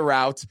one of the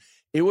routes.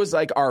 It was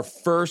like our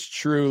first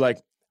true,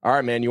 like, all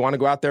right, man, you want to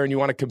go out there and you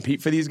want to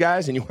compete for these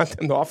guys and you want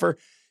them to offer,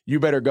 you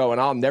better go. And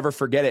I'll never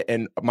forget it.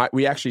 And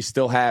we actually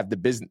still have the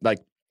business, like,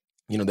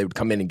 they would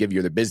come in and give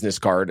you the business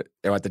card.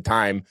 At the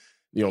time,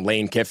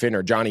 Lane Kiffin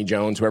or Johnny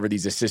Jones, whoever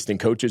these assistant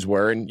coaches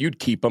were, and you'd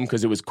keep them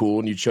because it was cool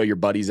and you'd show your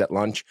buddies at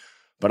lunch.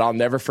 But I'll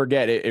never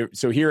forget it.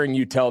 So hearing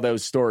you tell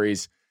those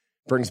stories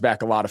brings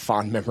back a lot of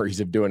fond memories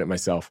of doing it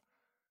myself.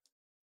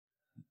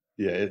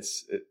 Yeah,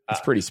 it's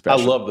pretty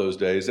special. I love those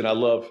days. And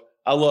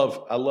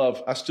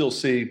I still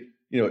see,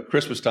 at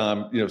Christmas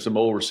time, some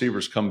old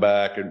receivers come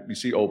back and you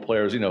see old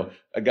players,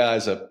 a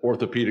guy's an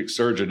orthopedic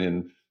surgeon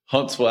in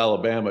Huntsville,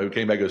 Alabama, who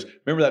came back and goes,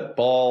 remember that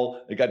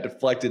ball that got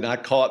deflected and I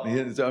caught in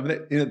the end zone? I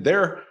mean,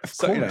 they're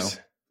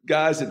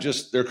guys that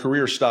just their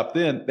career stopped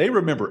then. They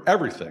remember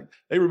everything.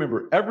 They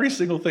remember every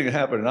single thing that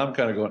happened. And I'm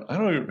kind of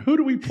going, who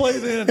do we play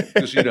then?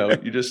 Because,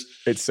 you just.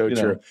 It's so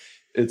true.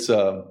 It's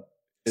So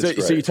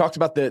you talked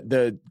about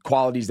the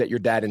qualities that your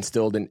dad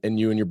instilled in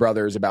you and your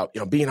brothers about,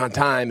 being on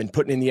time and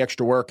putting in the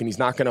extra work, and he's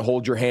not going to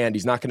hold your hand.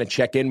 He's not going to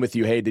check in with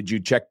you. Hey, did you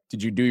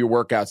do your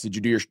workouts? Did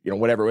you do your,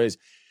 whatever it is.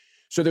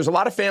 So there's a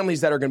lot of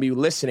families that are going to be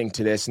listening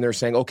to this and they're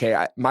saying,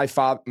 okay, my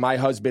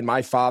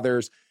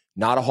father's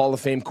not a Hall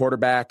of Fame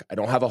quarterback. I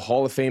don't have a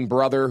Hall of Fame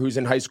brother who's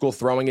in high school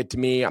throwing it to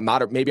me.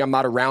 Maybe I'm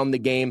not around the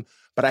game,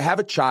 but I have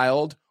a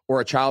child or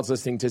a child's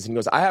listening to this and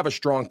goes, I have a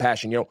strong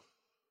passion.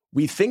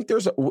 We think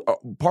there's a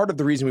part of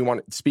the reason we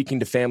want speaking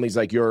to families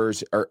like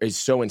yours is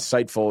so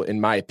insightful, in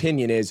my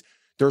opinion, is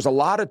there's a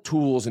lot of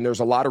tools and there's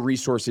a lot of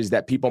resources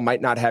that people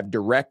might not have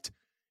direct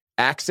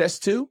access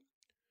to,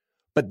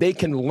 but they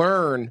can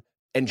learn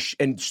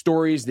and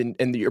stories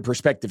and your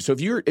perspective. So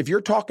if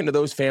you're talking to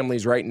those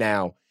families right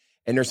now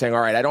and they're saying,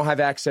 all right, I don't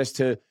have access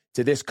to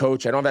this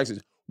coach, I don't have access.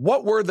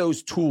 What were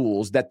those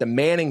tools that the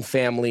Manning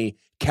family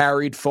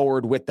carried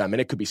forward with them?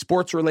 And it could be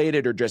sports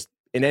related or just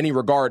in any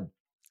regard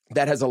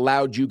that has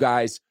allowed you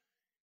guys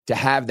to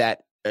have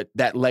that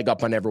leg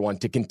up on everyone,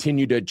 to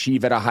continue to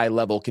achieve at a high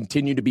level,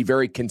 continue to be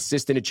very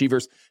consistent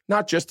achievers,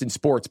 not just in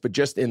sports, but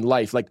just in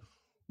life. Like,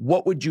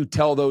 what would you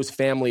tell those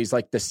families,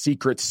 like the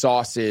secret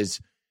sauce is,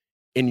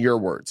 in your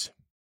words?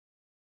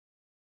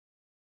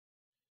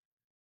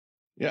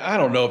 Yeah, I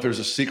don't know if there's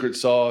a secret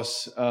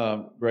sauce,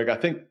 Greg. I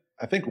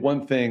think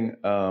one thing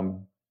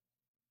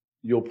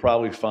you'll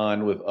probably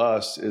find with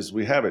us is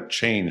we haven't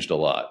changed a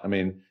lot. I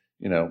mean,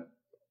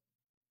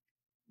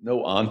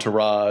 no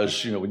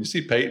entourage. When you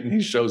see Peyton,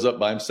 he shows up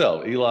by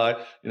himself. Eli,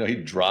 he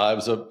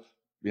drives a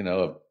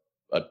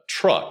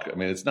truck. I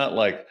mean, it's not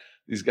like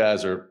these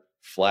guys are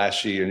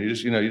flashy and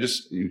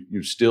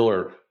you still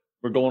are.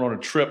 We're going on a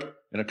trip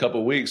in a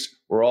couple of weeks.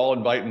 We're all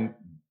inviting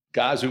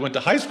guys we went to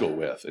high school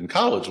with and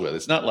college with.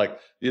 It's not like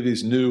you have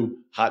these new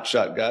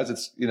hotshot guys.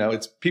 It's,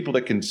 it's people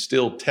that can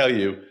still tell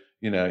you,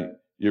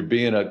 you're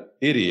being an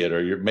idiot,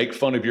 or you make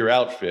fun of your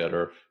outfit,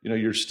 or,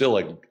 you're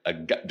still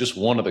just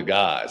one of the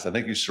guys. I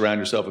think you surround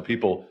yourself with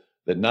people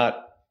that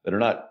are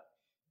not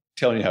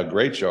telling you how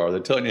great you are.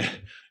 They're telling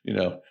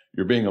you,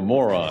 you're being a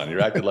moron.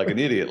 You're acting like an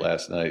idiot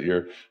last night.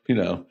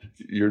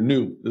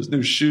 Those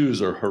new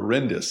shoes are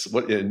horrendous.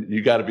 And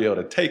you got to be able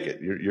to take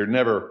it. You're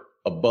never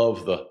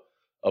above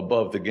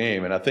the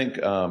game. And I think,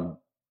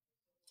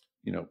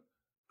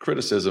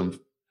 criticism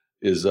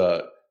is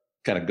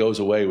kind of goes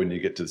away when you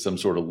get to some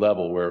sort of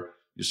level where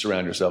you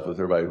surround yourself with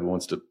everybody who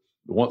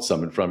wants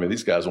something from you.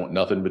 These guys want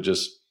nothing but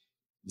just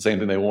the same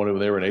thing they wanted when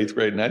they were in 8th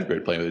grade and 9th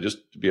grade playing with, just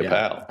to be a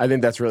pal. I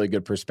think that's really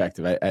good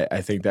perspective.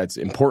 I think that's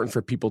important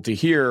for people to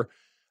hear.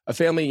 A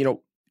family,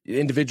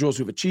 individuals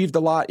who've achieved a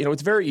lot,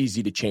 it's very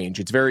easy to change.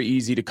 It's very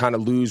easy to kind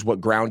of lose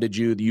what grounded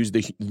you,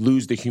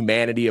 lose the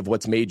humanity of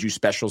what's made you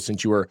special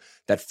since you were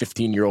that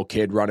 15-year-old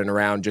kid running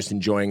around just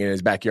enjoying it in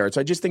his backyard.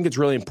 So I just think it's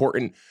really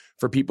important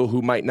for people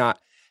who might not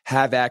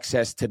have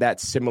access to that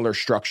similar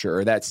structure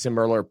or that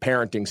similar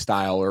parenting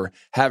style, or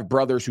have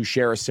brothers who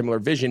share a similar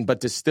vision,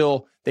 but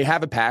they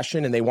have a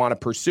passion and they want to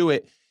pursue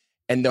it.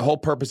 And the whole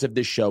purpose of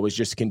this show is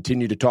just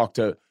continue to talk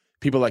to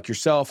people like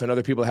yourself and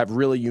other people that have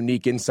really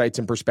unique insights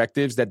and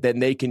perspectives that then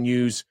they can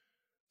use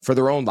for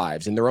their own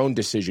lives and their own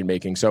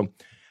decision-making. So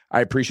I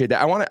appreciate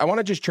that. I want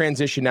to just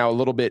transition now a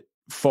little bit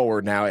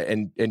forward now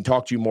and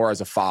talk to you more as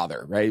a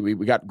father, right? We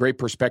got great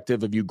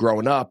perspective of you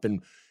growing up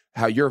and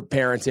how your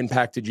parents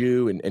impacted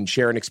you and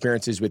sharing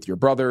experiences with your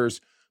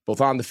brothers, both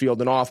on the field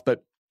and off.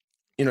 But,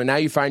 now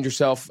you find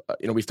yourself,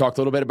 we've talked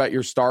a little bit about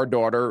your star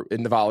daughter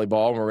in the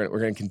volleyball, and we're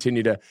going to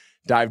continue to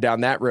dive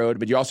down that road.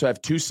 But you also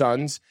have 2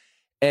 sons.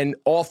 And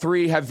all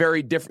three have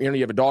very different,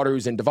 you have a daughter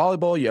who's into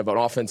volleyball. You have an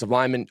offensive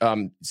lineman,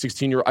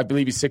 16-year-old, I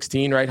believe he's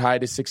 16, right?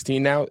 Hyatt is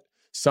 16 now.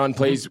 Son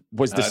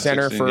was the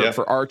center 16,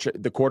 for Arch,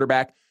 the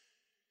quarterback.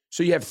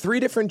 So you have three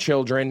different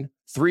children,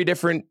 three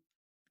different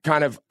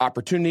kind of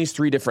opportunities,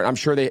 three different, I'm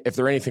sure if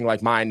they're anything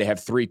like mine, they have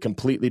three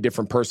completely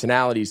different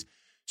personalities.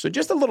 So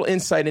just a little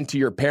insight into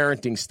your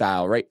parenting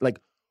style, right?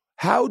 Like,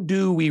 how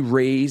do we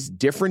raise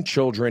different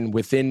children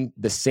within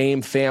the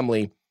same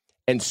family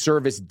and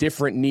service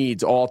different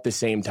needs all at the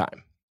same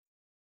time?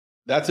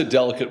 That's a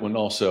delicate one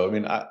also. I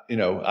mean,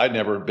 I'd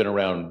never been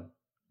around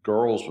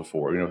girls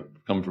before,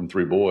 coming from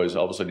three boys.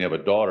 All of a sudden you have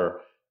a daughter.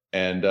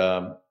 And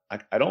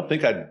I don't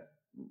think I'd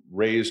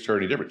raised her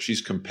any different.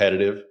 She's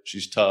competitive.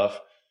 She's tough.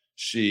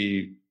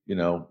 She,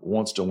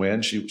 wants to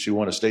win. She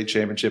won a state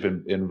championship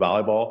in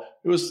volleyball.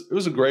 It was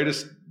the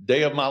greatest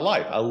day of my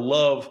life. I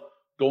love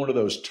going to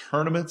those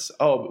tournaments.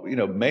 Oh,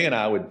 May and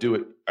I would do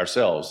it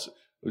ourselves.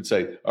 We'd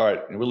say, all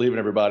right, we're leaving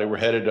everybody. We're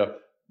headed to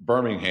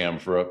Birmingham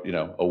for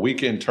a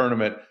weekend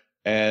tournament.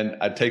 And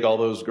I'd take all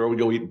those girls, we'd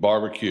go eat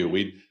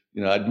barbecue.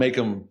 I'd make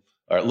them,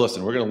 all right,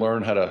 listen, you're going to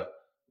learn how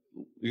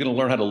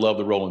to love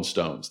the Rolling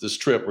Stones. This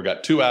trip, we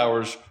got 2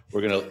 hours.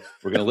 We're going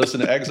to listen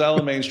to Exile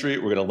on Main Street.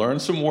 We're going to learn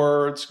some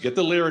words, get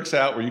the lyrics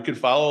out where you can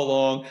follow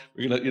along.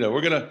 We're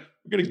going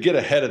to get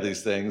ahead of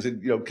these things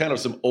and, kind of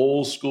some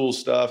old school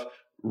stuff,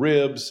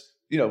 ribs,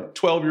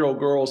 12-year-old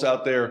girls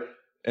out there.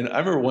 And I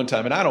remember one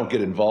time, and I don't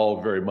get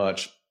involved very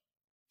much,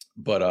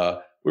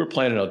 but we were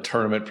playing in a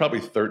tournament, probably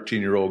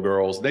 13-year-old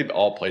girls. They've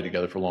all played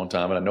together for a long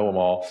time, and I know them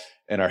all.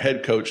 And our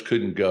head coach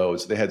couldn't go,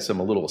 so they had a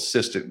little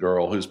assistant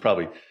girl who's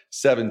probably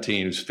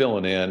 17 who's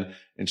filling in,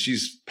 and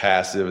she's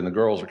passive, and the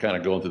girls are kind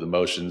of going through the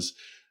motions.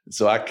 And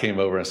so I came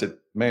over and I said,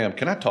 "Ma'am,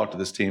 can I talk to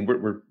this team?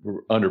 We're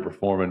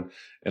underperforming."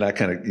 And I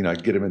kind of, I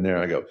get them in there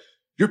and I go,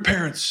 "Your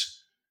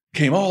parents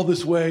came all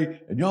this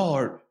way, and y'all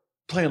are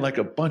playing like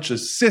a bunch of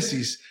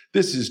sissies.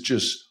 This is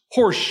just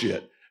horse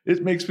shit.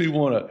 It makes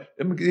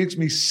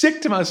me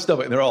sick to my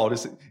stomach." And they're all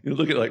just,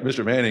 looking like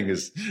Mr. Manning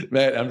is,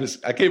 man,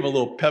 I gave him a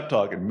little pep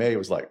talk, and May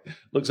was like,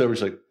 looks over,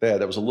 she's like,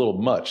 "Dad, that was a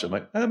little much." I'm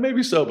like,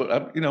 maybe so,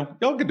 but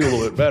y'all could do a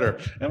little bit better.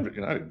 I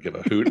didn't give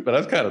a hoot, but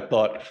I kind of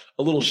thought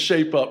a little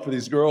shape up for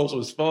these girls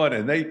was fun.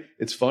 And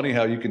it's funny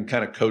how you can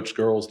kind of coach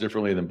girls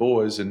differently than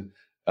boys. And,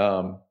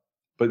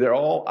 but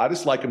I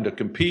just like them to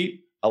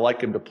compete. I like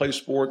them to play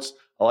sports.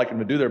 I like them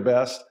to do their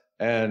best.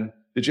 And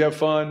did you have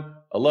fun?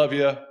 I love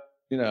you.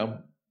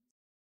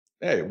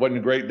 Hey, it wasn't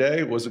a great day.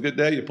 It was a good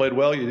day. You played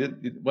well.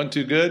 It wasn't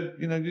too good.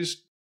 You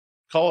just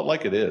call it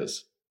like it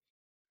is.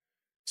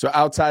 So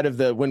outside of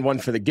the win one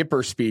for the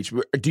Gipper speech,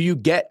 do you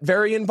get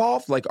very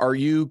involved? Like, are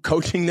you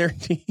coaching their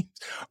teams?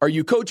 Are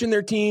you coaching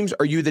their teams?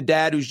 Are you the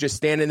dad who's just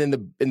standing in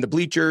the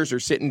bleachers or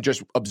sitting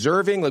just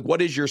observing? Like,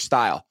 what is your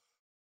style?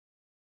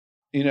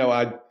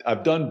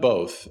 I've done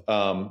both.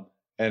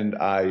 And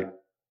I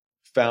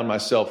found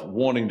myself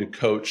wanting to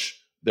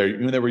coach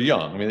when they were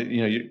young. I mean,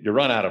 you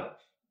run out of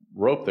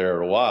rope there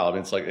in a while. I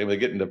mean, it's like when they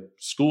get into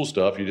school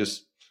stuff, you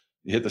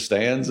hit the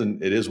stands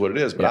and it is what it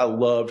is. But I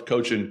loved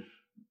coaching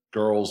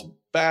girls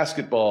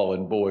basketball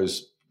and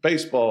boys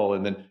baseball.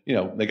 And then,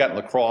 they got in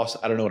lacrosse.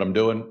 I don't know what I'm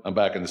doing. I'm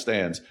back in the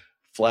stands.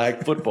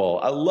 Flag football.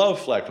 I love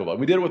flag football.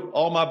 We did it with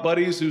all my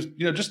buddies who's,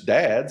 just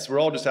dads. We're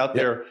all just out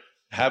there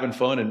having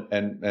fun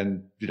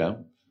and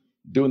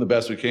doing the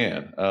best we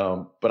can.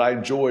 But I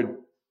enjoyed,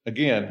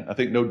 again, I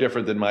think no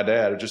different than my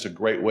dad. It's just a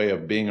great way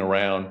of being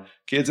around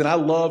kids. And I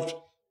loved,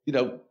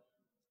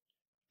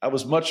 I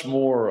was much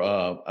more,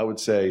 I would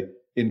say,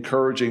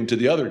 encouraging to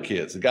the other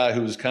kids. The guy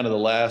who was kind of the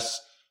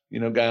last,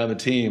 guy on the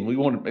team. We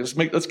want to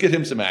let's get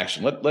him some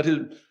action.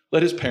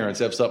 Let his parents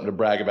have something to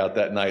brag about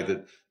that night.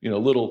 That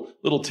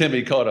little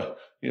Timmy caught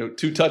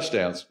 2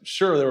 touchdowns.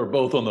 Sure, they were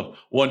both on the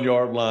 1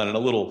 yard line and a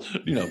little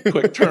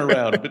quick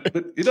turnaround, but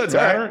it doesn't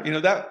matter.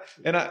 That.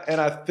 And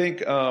I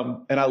think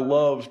and I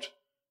loved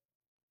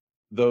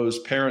those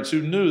parents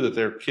who knew that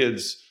their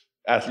kids'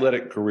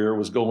 athletic career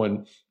was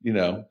going,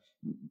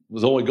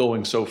 was only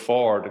going so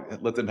far to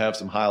let them have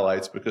some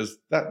highlights, because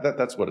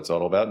that's what it's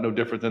all about. No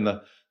different than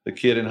the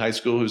kid in high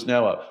school who's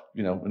now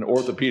an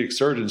orthopedic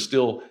surgeon.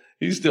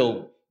 He's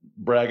still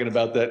bragging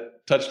about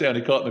that touchdown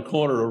he caught in the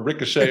corner or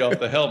ricochet off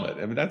the helmet.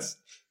 I mean, that's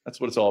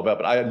what it's all about.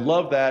 But I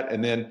love that.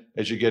 And then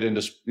as you get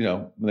into,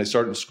 when they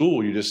start in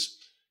school, you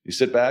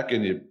sit back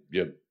and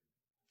you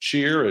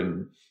cheer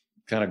and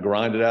kind of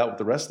grind it out with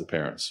the rest of the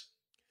parents.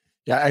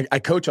 Yeah, I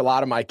coach a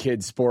lot of my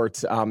kids'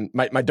 sports.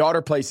 My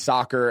daughter plays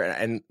soccer,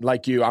 and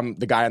like you, I'm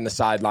the guy on the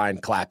sideline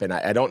clapping.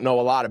 I don't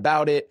know a lot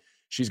about it.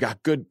 She's got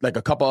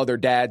a couple other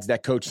dads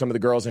that coach some of the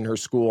girls in her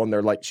school, and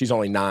they're like, she's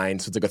only 9,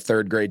 so it's like a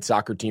 3rd grade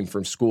soccer team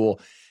from school.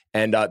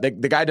 And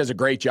the guy does a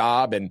great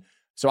job, and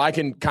so I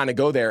can kind of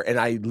go there, and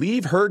I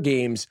leave her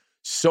games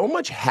so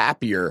much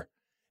happier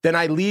than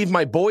I leave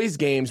my boys'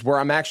 games where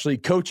I'm actually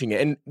coaching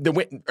it, and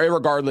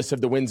regardless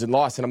of the wins and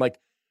losses. And I'm like,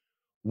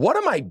 what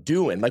am I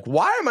doing? Like,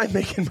 why am I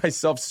making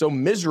myself so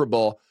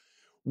miserable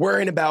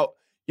worrying about,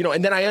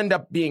 and then I end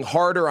up being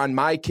harder on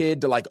my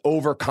kid to like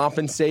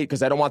overcompensate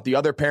because I don't want the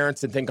other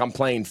parents to think I'm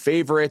playing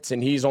favorites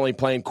and he's only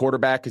playing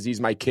quarterback because he's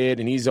my kid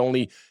and he's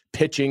only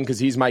pitching because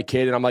he's my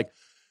kid. And I'm like,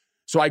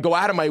 so I go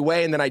out of my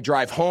way and then I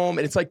drive home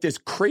and it's like this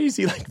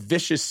crazy, like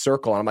vicious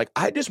circle. And I'm like,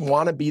 I just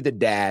want to be the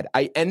dad.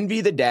 I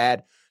envy the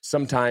dad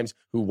sometimes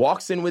who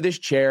walks in with his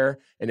chair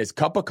and his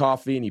cup of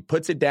coffee and he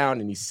puts it down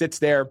and he sits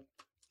there,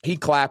 he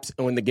claps,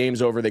 and when the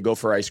game's over, they go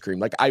for ice cream.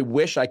 Like, I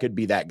wish I could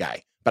be that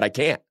guy, but I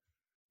can't.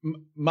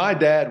 My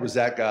dad was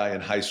that guy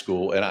in high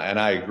school, and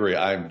I agree.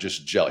 I'm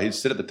just jealous. He'd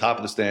sit at the top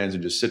of the stands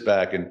and just sit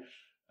back, and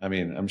I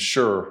mean, I'm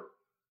sure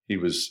he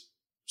was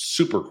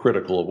super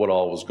critical of what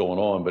all was going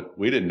on, but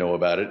we didn't know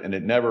about it, and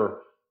it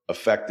never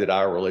affected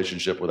our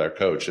relationship with our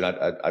coach. And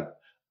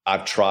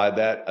I've tried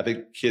that. I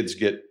think kids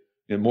get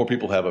more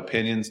people have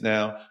opinions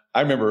now.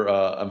 I remember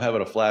I'm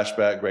having a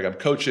flashback, Greg. I'm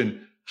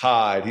coaching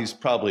Hyde. He's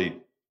probably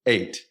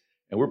 8,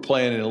 and we're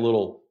playing in a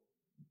little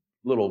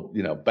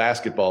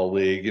basketball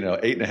league,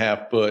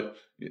 8.5 foot.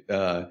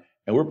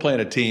 And we're playing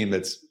a team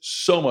that's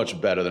so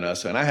much better than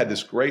us. And I had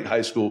this great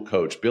high school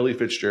coach, Billy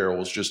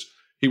Fitzgerald,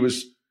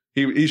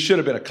 he should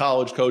have been a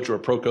college coach or a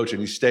pro coach,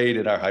 and he stayed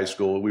at our high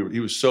school.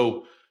 He was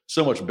so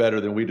much better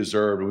than we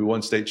deserved. We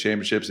won state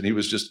championships, and he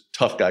was just a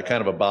tough guy,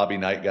 kind of a Bobby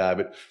Knight guy.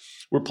 But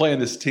we're playing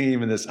this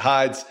team, and this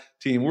Hyde's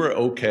team, we're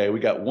okay. We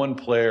got one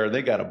player,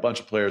 they got a bunch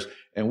of players,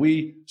 and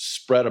we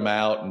spread them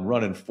out and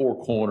running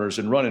 4 corners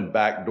and running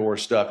backdoor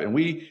stuff. And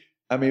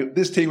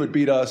this team would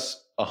beat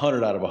us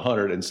 100 out of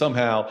 100. And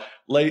somehow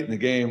late in the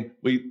game,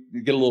 we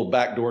get a little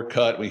backdoor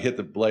cut. We hit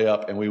the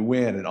layup and we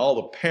win. And all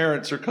the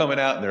parents are coming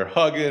out and they're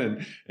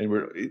hugging.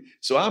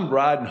 So I'm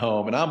riding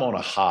home and I'm on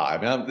a high.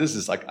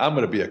 I'm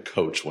going to be a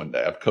coach one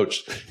day. I've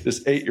coached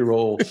this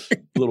 8-year-old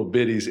little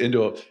biddies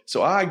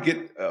so I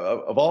get,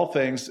 of all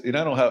things,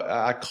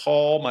 I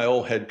call my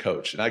old head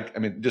coach.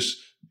 And just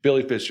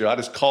Billy Fitzgerald, I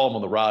just call him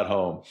on the ride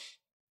home.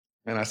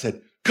 And I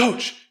said,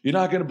 Coach, you're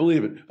not going to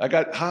believe it. I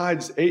got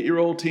Hyde's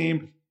 8-year-old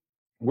team.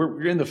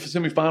 We're in the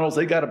semifinals.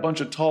 They got a bunch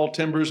of tall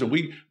timbers, and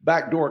we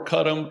backdoor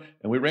cut them,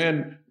 and we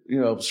ran,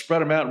 spread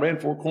them out and ran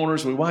 4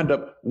 corners. And we wind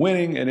up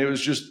winning, and it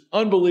was just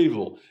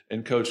unbelievable.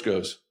 And Coach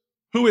goes,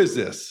 "Who is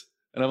this?"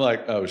 And I'm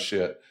like, "Oh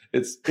shit,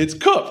 it's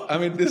Cook.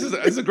 This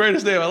is the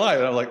greatest day of my life."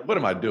 And I'm like, "What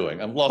am I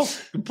doing? I've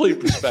lost complete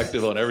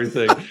perspective on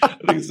everything." I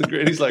think it's the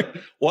great. He's like,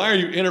 "Why are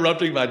you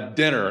interrupting my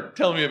dinner?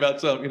 Tell me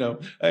about something."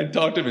 I hadn't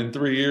talked to him in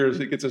 3 years.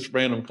 He gets this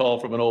random call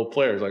from an old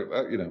player. It's like,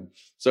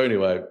 So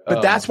anyway,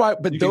 but that's why.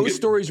 But those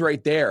stories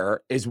right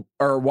there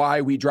are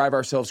why we drive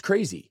ourselves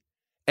crazy,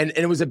 and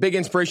it was a big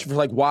inspiration for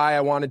like why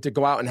I wanted to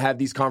go out and have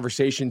these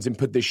conversations and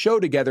put this show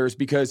together is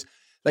because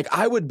like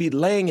I would be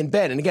laying in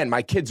bed, and again,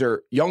 my kids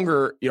are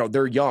younger.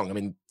 They're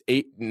young.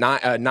 8,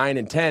 9, 9,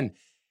 and 10.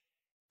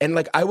 And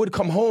like, I would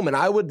come home and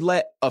I would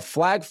let a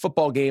flag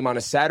football game on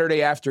a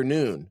Saturday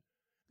afternoon,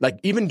 like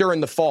even during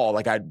the fall,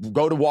 like I'd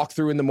go to walk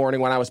through in the morning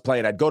when I was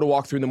playing, I'd go to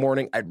walk through in the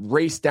morning, I'd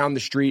race down the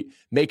street,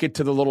 make it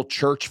to the little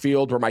church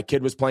field where my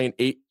kid was playing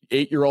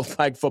 8-year-old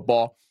flag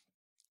football,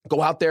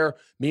 go out there.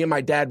 Me and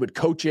my dad would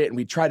coach it and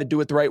we'd try to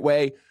do it the right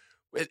way.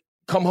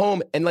 Come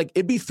home and like,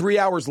 it'd be 3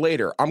 hours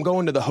later. I'm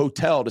going to the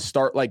hotel to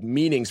start like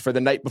meetings for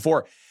the night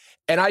before.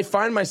 And I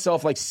find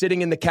myself like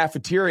sitting in the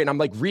cafeteria and I'm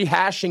like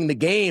rehashing the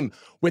game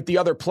with the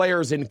other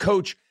players and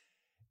coach.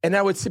 And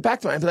I would sit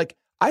back to myself and be like,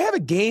 I have a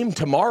game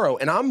tomorrow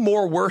and I'm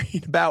more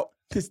worried about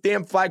this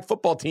damn flag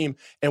football team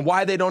and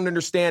why they don't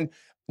understand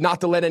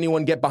not to let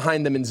anyone get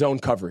behind them in zone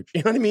coverage.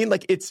 You know what I mean?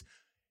 Like it's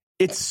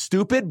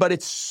stupid, but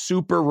it's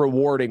super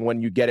rewarding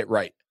when you get it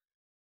right.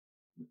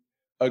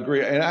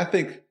 Agree. And I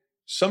think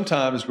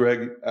sometimes,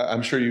 Greg,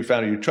 I'm sure you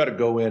found it, you try to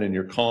go in and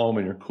you're calm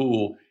and you're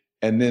cool.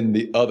 And then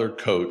the other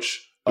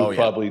coach who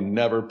probably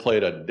never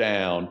played a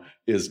down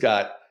is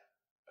got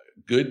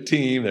a good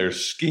team. They're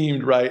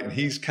schemed right. And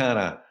he's kind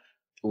of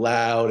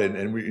loud.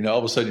 And all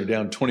of a sudden you're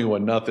down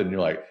 21-0. And you're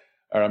like,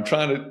 all right, I'm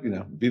trying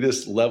to, be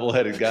this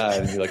level-headed guy.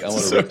 And you're like, I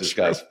want to rip this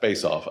guy's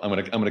face off. I'm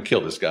going to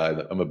kill this guy. I'm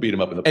going to beat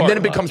him up in the parking lot.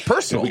 And then it becomes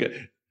personal.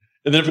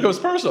 And then it becomes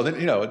personal.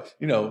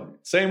 Then,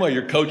 same way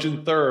you're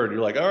coaching third.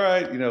 You're like, all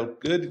right,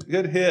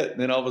 good hit. And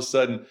then all of a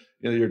sudden,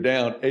 you're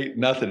down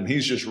 8-0. And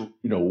he's just,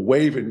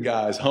 waving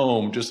guys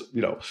home, just,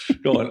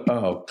 going,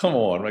 oh, come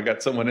on. I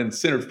got someone in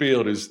center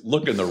field who's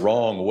looking the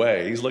wrong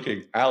way. He's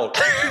looking out,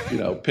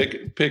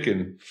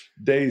 picking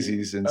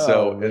daisies. And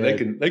they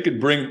can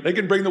bring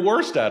the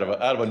worst out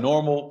of a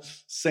normal,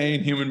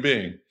 sane human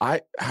being.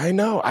 I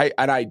know.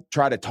 I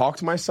try to talk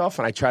to myself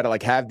and I try to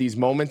like have these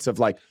moments of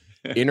like,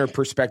 inner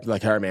perspective,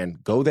 like, all right, man,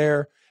 go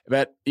there.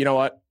 But you know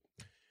what?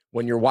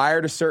 When you're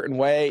wired a certain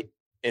way,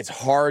 it's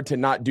hard to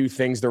not do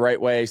things the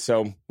right way.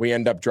 So we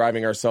end up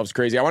driving ourselves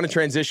crazy. I want to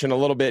transition a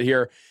little bit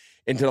here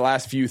into the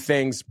last few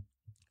things.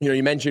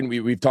 You mentioned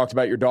we've talked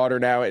about your daughter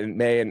now in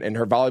May and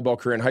her volleyball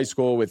career in high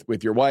school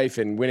with your wife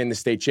and winning the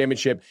state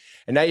championship.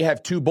 And now you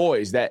have 2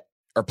 boys that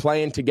are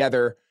playing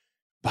together,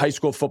 high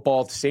school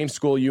football, the same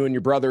school you and your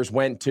brothers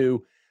went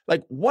to.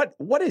 Like,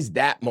 what is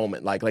that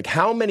moment like? Like,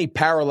 how many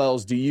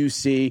parallels do you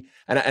see?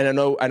 And I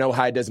know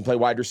Hyde doesn't play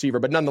wide receiver,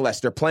 but nonetheless,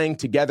 they're playing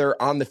together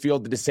on the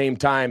field at the same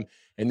time.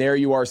 And there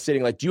you are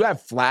sitting. Like, do you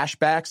have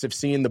flashbacks of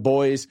seeing the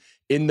boys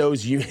in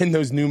those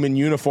Newman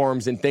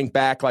uniforms and think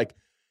back, like,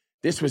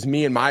 this was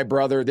me and my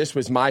brother, this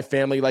was my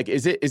family? Like,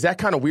 is that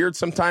kind of weird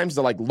sometimes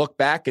to like look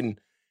back and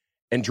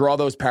draw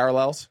those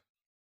parallels?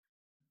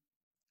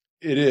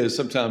 It is.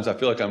 Sometimes I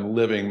feel like I'm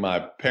living my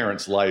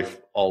parents' life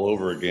all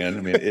over again.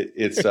 I mean,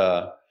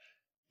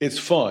 it's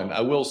fun.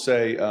 I will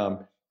say,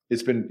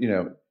 it's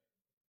been,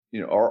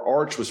 our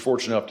Arch was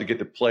fortunate enough to get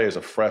to play as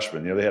a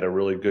freshman. They had a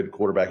really good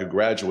quarterback who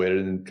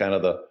graduated, and kind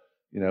of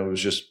it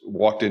was just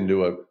walked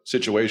into a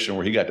situation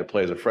where he got to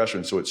play as a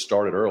freshman. So it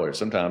started earlier.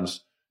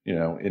 Sometimes,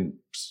 in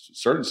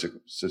certain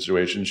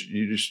situations,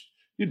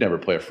 you'd never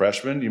play a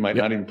freshman. You might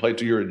not even play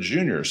till you're a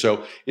junior.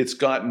 So it's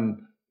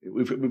gotten,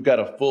 we've got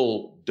a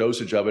full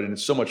dosage of it, and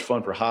it's so much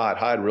fun for Hyde.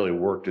 Hyde really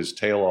worked his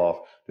tail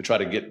off to try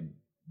to get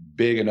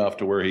big enough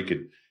to where he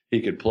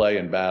could play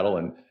and battle.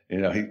 And,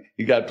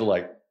 he got to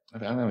like, I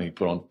don't know, he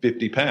put on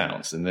 50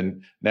 pounds, and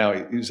then now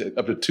he's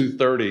up to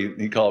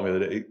 230. He called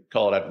me he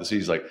called after the season.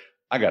 He's like,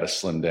 I got to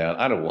slim down.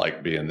 I don't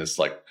like being this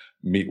like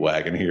meat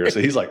wagon here.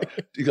 So he's like,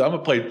 I'm going to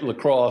play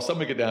lacrosse. I'm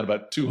going to get down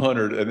about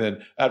 200. And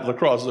then after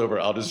lacrosse is over,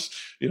 I'll just,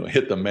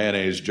 hit the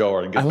mayonnaise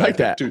jar and get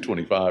back to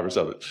 225 or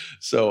something.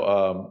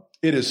 So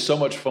it is so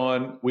much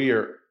fun. We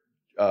are,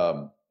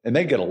 and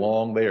they get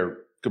along. They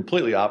are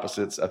completely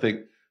opposites. I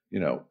think,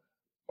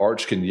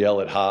 Arch can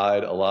yell at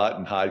Hyde a lot,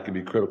 and Hyde can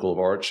be critical of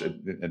Arch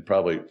and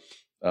probably,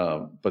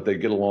 but they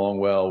get along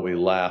well. We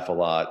laugh a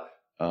lot.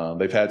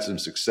 They've had some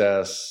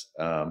success,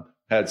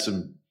 had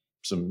some,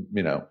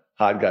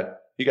 Hyde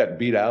got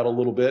beat out a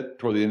little bit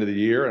toward the end of the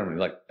year. And I'm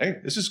like, hey,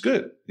 this is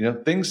good.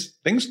 Things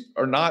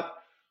are not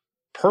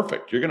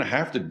perfect. You're going to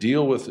have to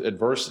deal with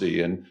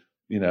adversity and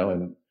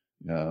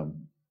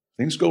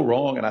things go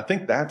wrong. And I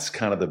think that's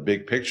kind of the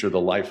big picture, the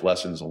life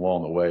lessons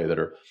along the way that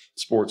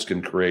sports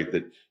can create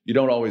that you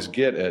don't always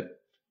get at,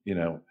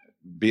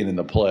 being in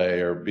the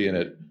play or being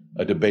at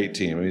a debate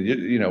team. I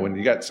mean, when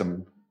you got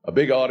a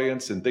big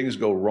audience and things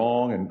go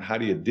wrong, and how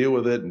do you deal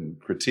with it and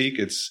critique?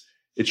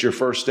 It's your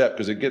first step,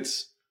 because it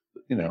gets,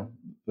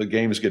 the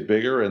games get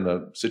bigger and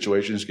the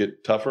situations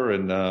get tougher.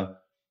 And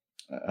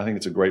I think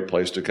it's a great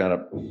place to kind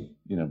of,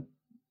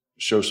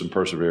 show some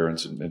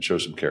perseverance and show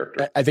some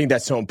character. I think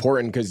that's so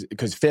important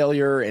because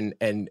failure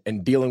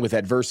and dealing with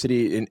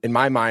adversity, in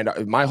my mind,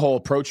 my whole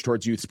approach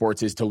towards youth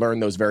sports is to learn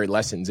those very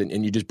lessons.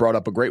 And you just brought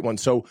up a great one.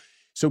 So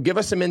give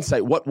us some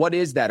insight. What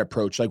is that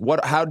approach? Like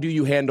how do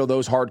you handle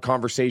those hard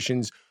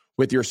conversations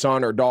with your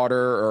son or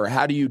daughter, or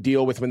how do you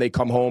deal with when they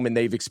come home and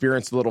they've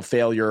experienced a little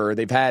failure, or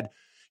they've had,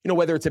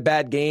 whether it's a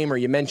bad game or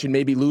you mentioned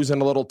maybe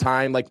losing a little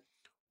time, like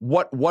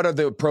what is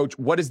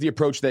the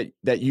approach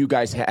that you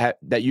guys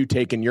that you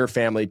take in your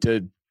family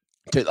to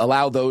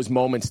allow those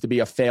moments to be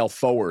a fail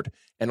forward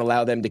and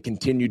allow them to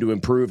continue to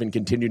improve and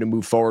continue to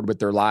move forward with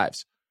their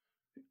lives?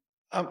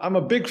 I'm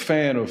a big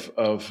fan of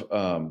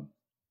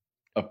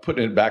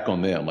putting it back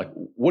on them. Like,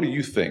 what do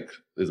you think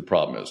the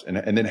problem is?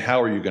 And then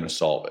how are you going to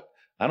solve it?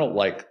 I don't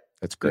like,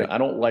 that's great. I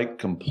don't like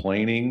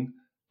complaining.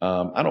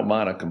 I don't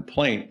mind a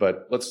complaint,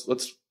 but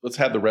let's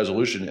have the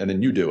resolution and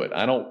then you do it.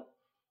 I don't,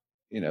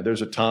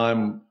 there's a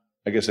time,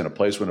 I guess, in a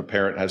place when a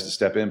parent has to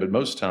step in, but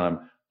most of the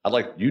time I'd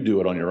like you do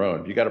it on your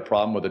own. If you got a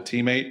problem with a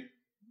teammate,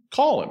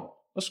 call him.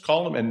 Let's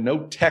call him, and no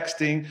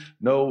texting,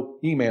 no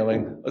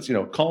emailing. Let's,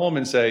 call him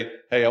and say,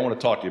 hey, I want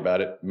to talk to you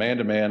about it, man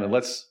to man.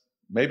 And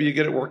maybe you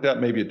get it worked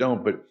out, maybe you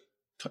don't, but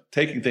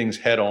taking things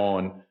head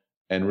on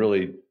and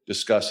really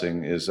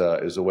discussing is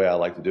the way I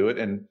like to do it.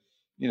 And,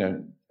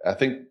 I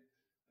think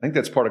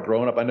that's part of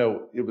growing up. I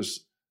know it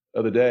was the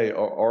other day,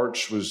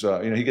 Arch was,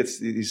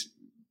 he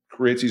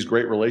creates these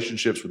great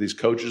relationships with these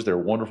coaches. They're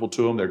wonderful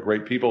to him. They're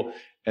great people.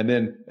 And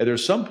then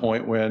there's some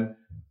point when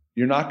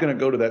you're not going to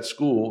go to that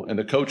school and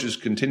the coaches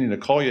continue to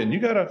call you, and you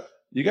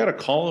gotta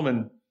call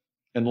them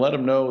and let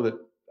them know that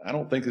I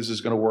don't think this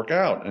is going to work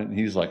out. And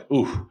he's like,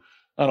 ooh,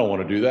 I don't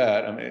want to do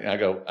that. I mean, I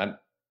go,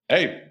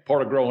 hey,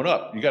 part of growing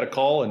up, you got to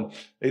call, and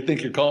they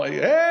think you're calling,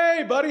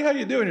 hey buddy, how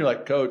you doing? You're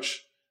like,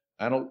 Coach,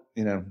 I don't,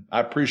 I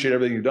appreciate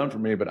everything you've done for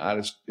me, but I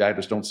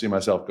just don't see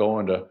myself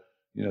going to,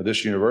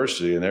 this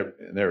university. And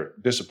they're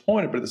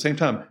disappointed, but at the same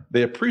time,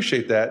 they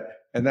appreciate that.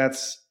 And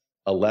that's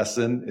a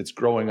lesson. It's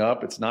growing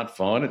up. It's not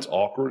fun. It's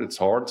awkward. It's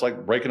hard. It's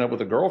like breaking up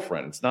with a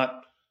girlfriend. It's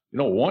not, you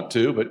don't want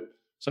to, but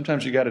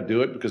sometimes you got to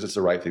do it because it's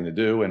the right thing to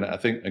do. And I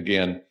think,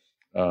 again,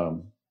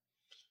 it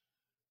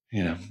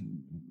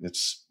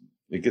gets,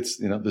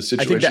 the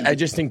situation. I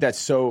just think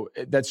that's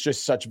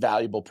just such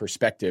valuable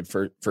perspective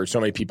for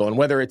so many people. And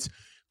whether it's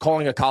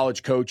calling a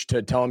college coach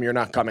to tell him you're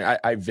not coming,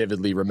 I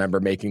vividly remember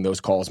making those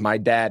calls. My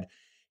dad,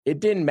 it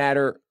didn't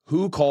matter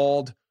who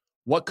called,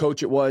 what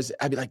coach it was.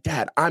 I'd be like,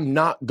 Dad, I'm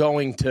not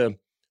going to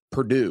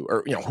Purdue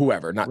or,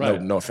 whoever,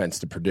 no offense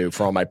to Purdue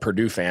for all my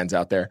Purdue fans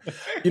out there.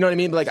 You know what I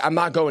mean? Like, I'm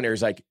not going there.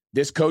 He's like,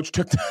 this coach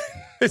took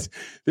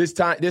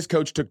this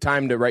coach took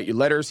time to write you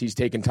letters. He's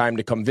taken time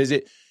to come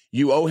visit.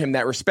 You owe him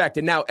that respect.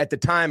 And now at the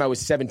time I was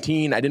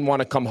 17, I didn't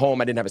want to come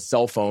home. I didn't have a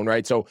cell phone,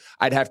 right? So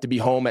I'd have to be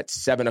home at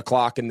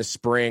 7:00 in the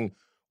spring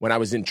when I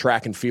was in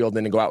track and field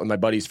and to go out with my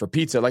buddies for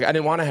pizza. Like, I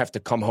didn't want to have to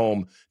come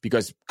home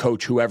because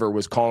coach whoever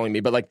was calling me.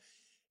 But like,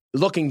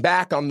 looking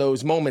back on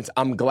those moments,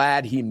 I'm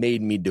glad he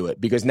made me do it,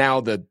 because now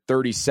the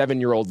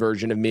 37-year-old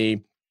version of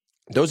me,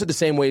 those are the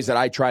same ways that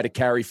I try to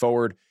carry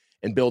forward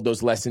and build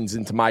those lessons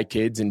into my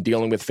kids, and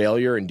dealing with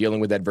failure and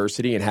dealing with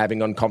adversity and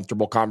having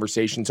uncomfortable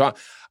conversations. So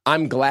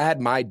I'm glad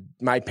my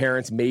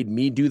parents made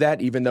me do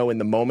that, even though in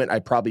the moment I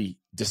probably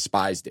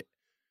despised it.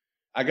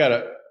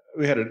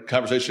 We had a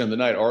conversation the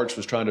night. Arch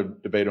was trying to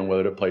debate on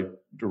whether to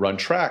run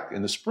track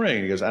in the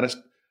spring. He goes, I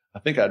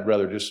think I'd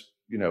rather just,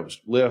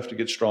 lift to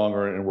get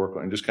stronger and work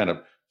on and just kind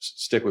of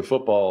stick with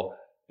football.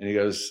 And he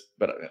goes,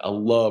 but I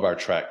love our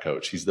track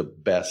coach. He's the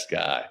best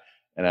guy.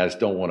 And I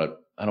don't want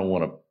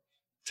to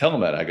tell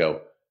him that. I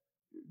go,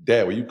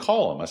 Dad, will you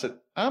call him? I said,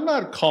 I'm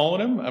not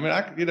calling him. I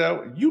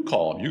mean, you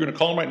call him. You're going to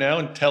call him right now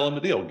and tell him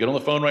the deal. Get on the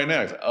phone right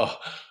now. He's like, oh,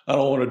 I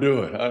don't want to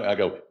do it. I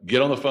go,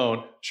 get on the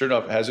phone. Sure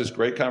enough, has this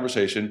great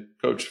conversation.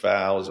 Coach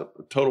Fowl is a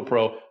total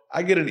pro.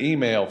 I get an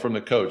email from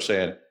the coach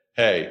saying,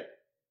 hey,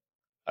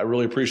 I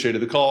really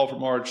appreciated the call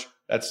from Arch.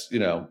 That's, I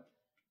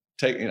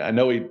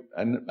know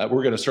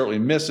we're going to certainly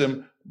miss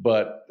him,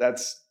 but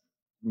that's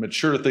a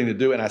mature thing to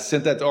do. And I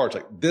sent that to Arch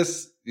like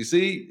this. You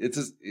see,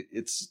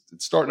 it's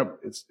starting to,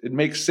 it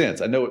makes sense.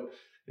 I know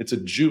it's a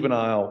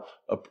juvenile,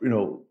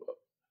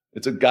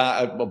 it's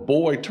a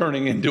boy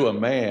turning into a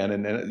man,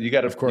 and you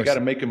got to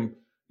make him.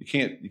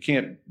 You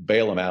can't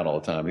bail him out all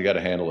the time. You got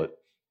to handle it.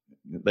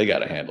 They got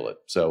to handle it.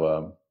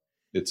 So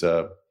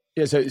So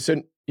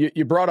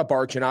you brought up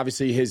Arch, and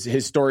obviously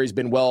his story has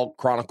been well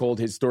chronicled.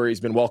 His story has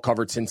been well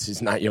covered since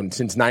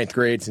since ninth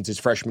grade, since his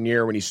freshman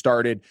year when he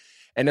started.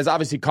 And has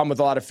obviously come with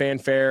a lot of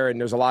fanfare, and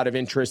there's a lot of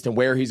interest in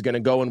where he's going to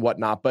go and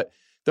whatnot. But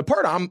the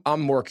part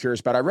I'm more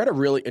curious about, I read a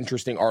really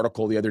interesting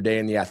article the other day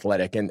in The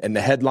Athletic, and the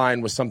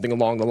headline was something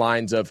along the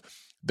lines of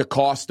the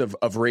cost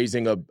of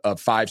raising a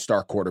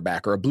five-star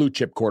quarterback or a blue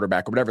chip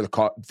quarterback or whatever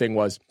the thing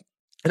was.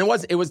 And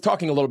it was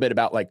talking a little bit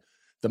about like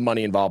the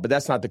money involved, but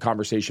that's not the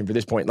conversation for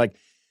this point. Like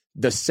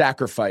the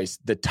sacrifice,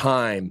 the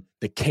time,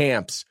 the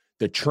camps,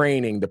 the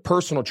training, the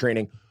personal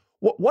training.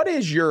 What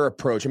is your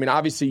approach? I mean,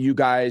 obviously you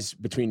guys,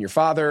 between your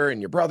father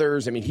and your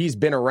brothers, I mean, he's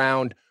been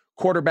around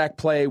quarterback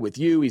play with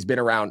you. He's been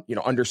around,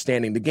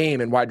 understanding the game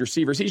and wide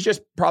receivers. He's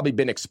just probably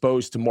been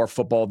exposed to more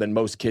football than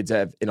most kids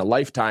have in a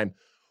lifetime.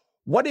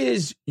 What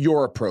is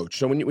your approach?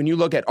 So when you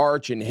look at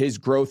Arch and his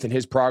growth and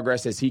his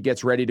progress as he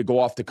gets ready to go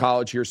off to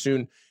college here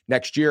soon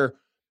next year,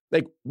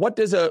 like what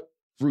does a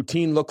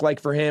routine look like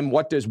for him?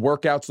 What does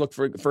workouts look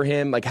for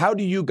him? Like, how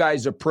do you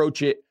guys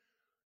approach it?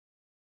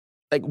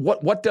 Like,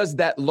 what does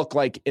that look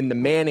like in the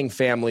Manning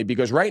family?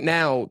 Because right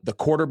now, the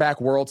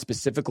quarterback world,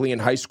 specifically in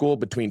high school,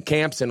 between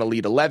camps and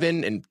Elite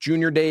 11 and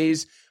junior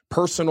days,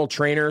 personal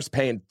trainers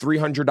paying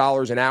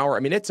 $300 an hour. I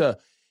mean, it's a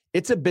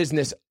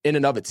business in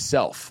and of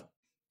itself.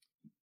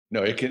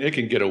 No, it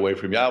can get away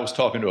from you. I was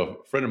talking to a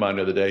friend of mine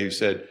the other day who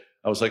said,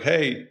 I was like,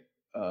 hey,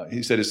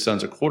 he said his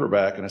son's a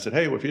quarterback. And I said,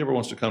 hey, well, if he ever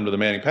wants to come to the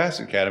Manning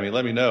Passing Academy,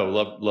 let me know.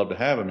 Love to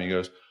have him. He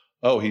goes,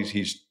 oh,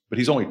 but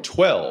he's only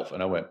 12.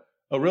 And I went,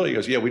 oh, really? He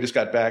goes, yeah, we just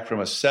got back from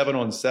a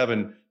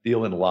 7-on-7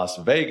 deal in Las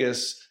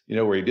Vegas,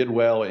 where he did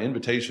well,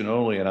 invitation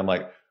only. And I'm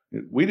like,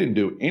 we didn't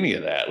do any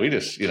of that. We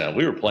just,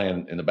 we were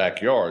playing in the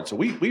backyard. So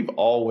we've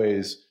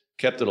always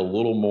kept it a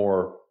little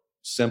more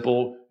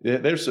simple.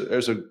 There's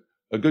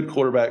a good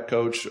quarterback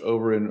coach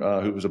over in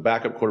who was a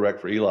backup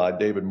quarterback for Eli,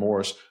 David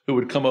Morris, who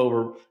would come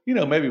over,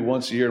 maybe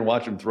once a year and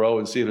watch him throw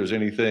and see if there's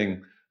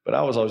anything. But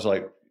I was always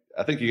like,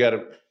 I think you got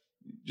to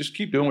just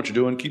keep doing what you're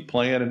doing, keep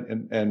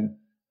playing, and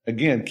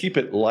again, keep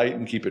it light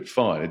and keep it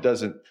fun.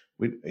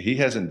 He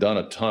hasn't done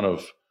a ton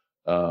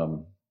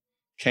of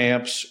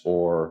camps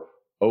or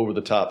over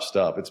the top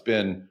stuff. It's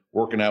been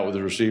working out with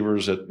the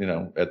receivers at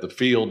the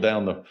field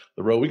down the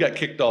road. We got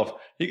kicked off.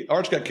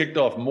 Arch got kicked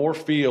off more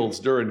fields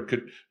during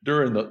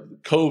the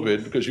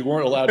COVID because you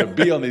weren't allowed to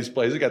be on these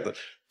plays. We got the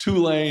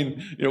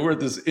 2-lane, we're at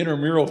this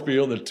intramural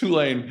field, and the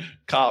 2-lane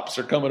cops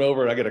are coming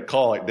over, and I get a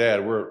call like,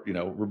 Dad,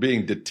 we're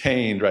being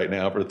detained right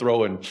now for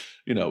throwing,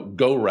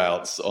 go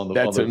routes on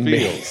the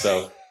field.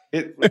 So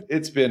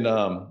it's been,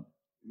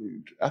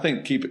 I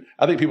think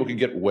people can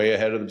get way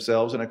ahead of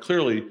themselves. And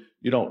clearly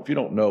if you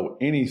don't know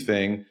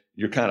anything,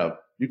 you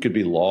could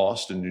be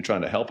lost and you're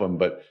trying to help them.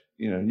 But,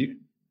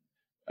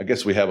 I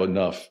guess we have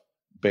enough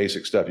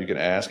basic stuff you can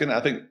ask. And I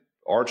think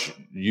Arch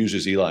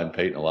uses Eli and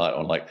Peyton a lot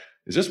on like,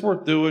 is this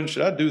worth doing?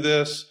 Should I do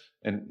this?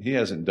 And he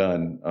hasn't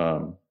done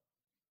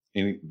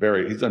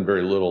he's done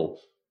very little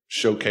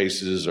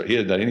showcases, or he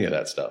hasn't done any of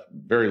that stuff.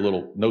 Very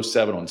little, no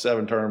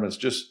 7-on-7 tournaments,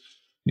 just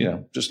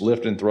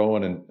lifting,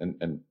 throwing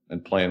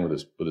and playing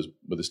with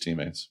his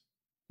teammates.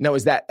 Now,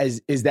 is that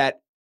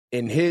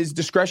in his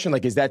discretion?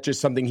 Like, is that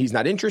just something he's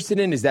not interested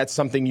in? Is that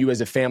something you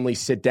as a family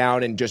sit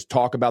down and just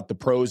talk about the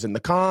pros and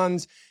the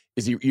cons?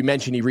 You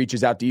mentioned he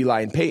reaches out to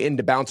Eli and Peyton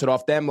to bounce it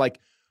off them.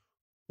 Like,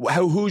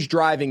 who's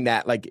driving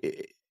that?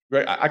 Like,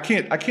 right. I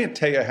can't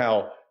tell you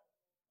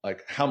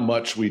how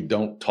much we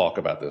don't talk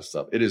about this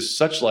stuff. It is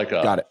such like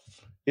got it.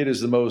 It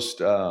is the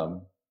most, I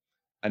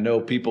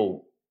know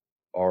people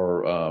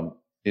are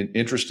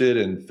interested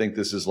and think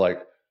this is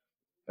like,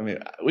 I mean,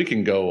 we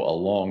can go a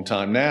long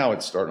time. Now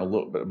it's starting a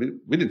little bit.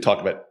 We didn't talk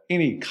about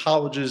any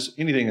colleges,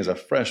 anything as a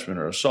freshman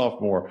or a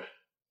sophomore,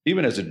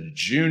 even as a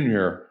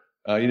junior.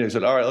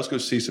 Said, all right, let's go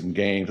see some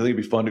games. I think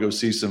it'd be fun to go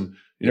see some.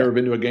 You never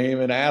been to a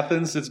game in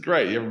Athens? It's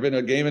great. You ever been to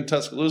a game in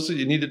Tuscaloosa?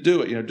 You need to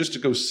do it, just to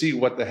go see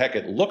what the heck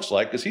it looks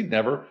like, because he'd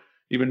never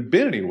even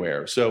been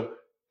anywhere. So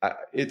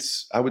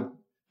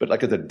but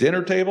like at the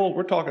dinner table,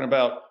 we're talking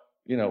about,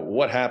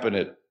 what happened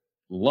at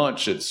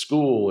lunch at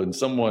school, and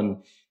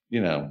someone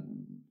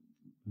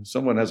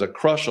has a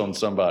crush on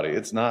somebody.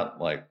 It's not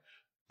like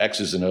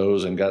X's and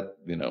O's and got,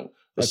 the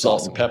That's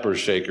salt awesome. and pepper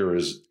shaker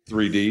is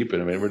 3 deep.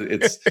 And I mean,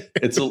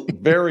 it's a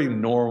very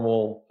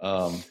normal,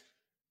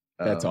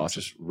 That's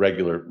awesome. Just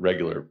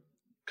regular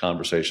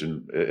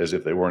conversation, as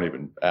if they weren't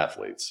even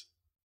athletes.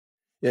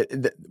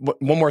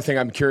 One more thing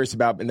I'm curious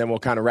about, and then we'll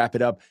kind of wrap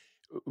it up.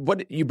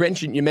 What you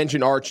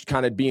mentioned Arch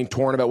kind of being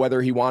torn about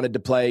whether he wanted to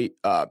play,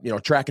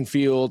 track and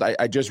field.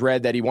 I just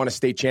read that he won a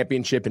state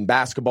championship in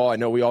basketball. I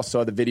know we all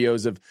saw the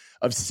videos of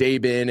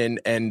Saban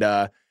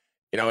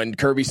and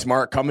Kirby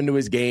Smart coming to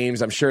his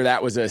games. I'm sure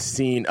that was a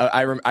scene.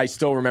 I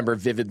still remember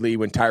vividly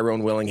when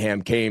Tyrone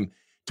Willingham came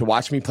to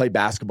watch me play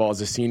basketball as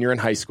a senior in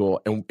high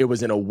school, and it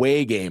was an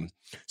away game.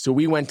 So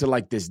we went to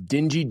like this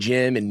dingy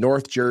gym in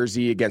North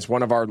Jersey against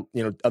one of our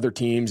other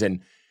teams, and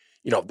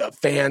the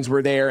fans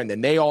were there, and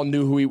then they all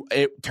knew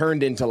it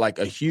turned into like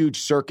a huge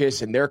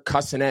circus, and they're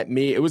cussing at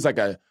me. It was like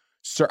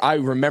I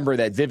remember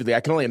that vividly. I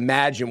can only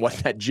imagine what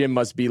that gym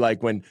must be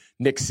like when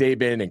Nick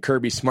Saban and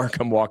Kirby Smart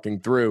come walking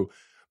through.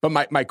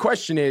 But my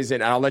question is,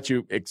 and I'll let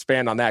you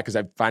expand on that because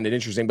I find it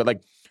interesting, but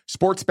like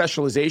sports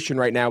specialization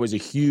right now is a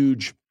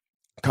huge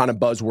kind of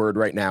buzzword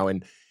right now.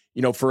 And,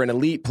 for an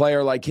elite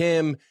player like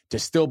him to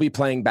still be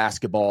playing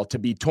basketball, to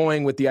be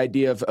toying with the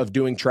idea of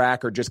doing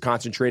track or just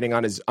concentrating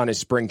on his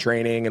spring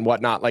training and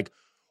whatnot, like,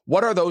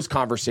 what are those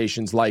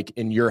conversations like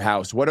in your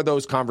house? What are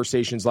those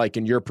conversations like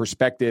in your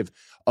perspective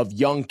of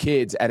young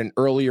kids at an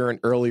earlier and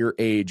earlier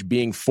age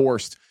being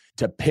forced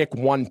to pick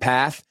one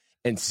path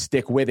and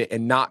stick with it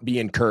and not be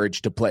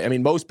encouraged to play? I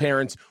mean, most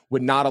parents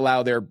would not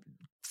allow their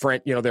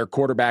friend, their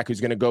quarterback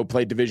who's going to go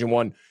play Division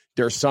I,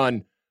 their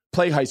son,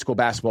 play high school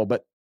basketball.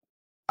 But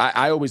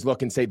I always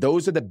look and say,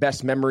 those are the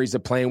best memories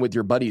of playing with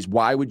your buddies.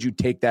 Why would you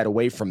take that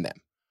away from them?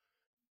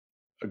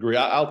 Agree.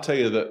 I'll tell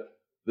you that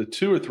the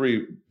 2 or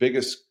 3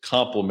 biggest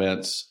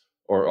compliments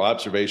or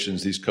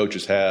observations these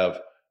coaches have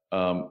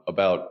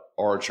about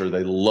Archer,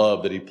 they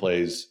love that he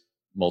plays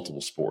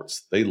multiple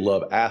sports. They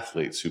love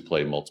athletes who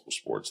play multiple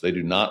sports. They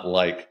do not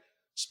like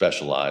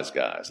specialized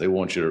guys. They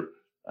want you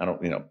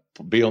to,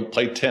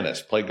 play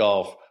tennis, play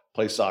golf,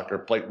 play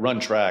soccer, run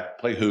track,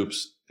 play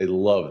hoops. They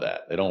love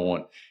that. They don't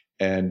want,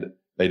 and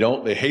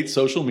they hate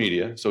social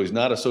media. So he's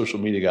not a social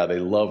media guy. They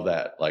love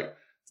that. Like,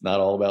 it's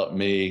not all about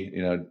me,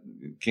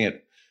 can't.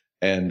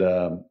 And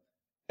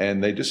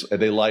they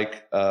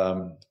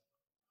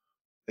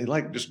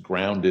like just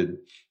grounded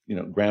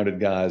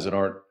guys that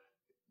aren't,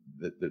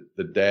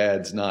 the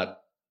dad's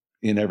not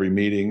in every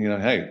meeting,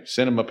 hey,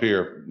 send him up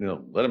here,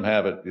 let him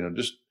have it,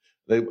 just,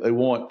 they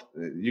want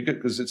you could,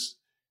 because it's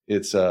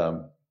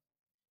there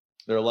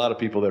are a lot of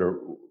people that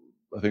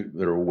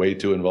are way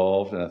too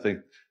involved. And I think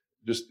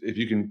just, if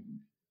you can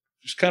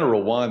just kind of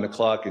rewind the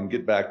clock and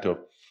get back to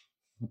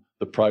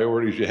the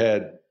priorities you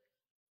had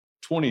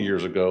 20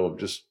 years ago of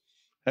just,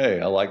 hey,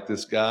 I like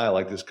this guy, I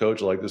like this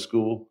coach, I like this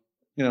school,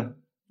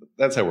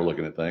 that's how we're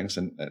looking at things.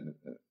 And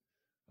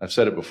I've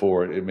said it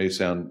before, it may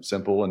sound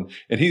simple, and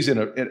he's in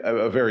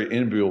a very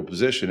enviable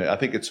position. I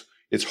think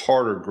it's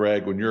harder,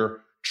 Greg, when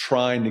you're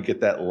trying to get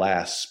that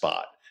last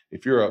spot.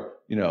 If you're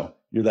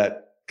you're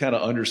that kind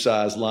of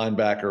undersized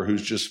linebacker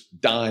who's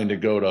just dying to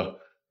go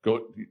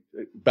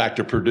back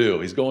to Purdue.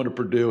 He's going to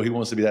Purdue. He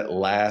wants to be that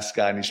last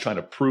guy, and he's trying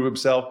to prove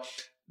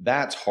himself.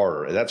 That's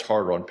harder. That's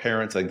harder on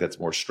parents. I think that's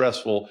more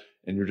stressful,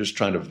 and you're just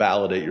trying to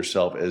validate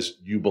yourself as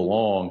you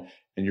belong,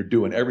 and you're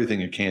doing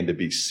everything you can to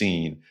be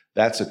seen.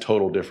 That's a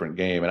total different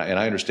game, and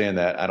I understand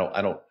that.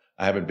 I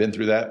haven't been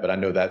through that, but I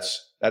know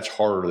that's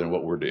harder than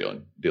what we're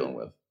dealing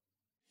with.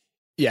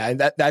 Yeah,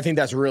 and I think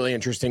that's a really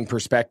interesting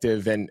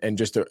perspective, and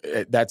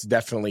that's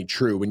definitely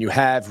true. When you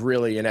have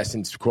really, in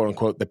essence, quote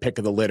unquote, the pick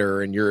of the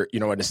litter, and you're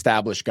an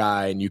established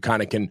guy, and you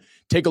kind of can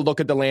take a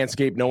look at the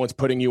landscape. No one's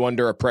putting you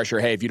under a pressure.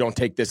 Hey, if you don't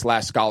take this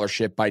last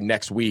scholarship by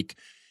next week,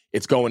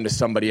 it's going to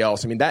somebody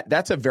else. I mean,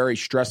 that's a very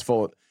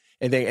stressful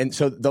thing. And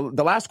so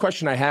the last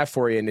question I have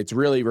for you, and it's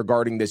really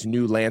regarding this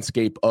new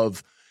landscape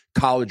of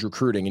college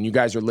recruiting, and you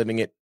guys are living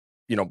it,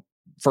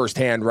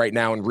 firsthand right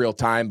now in real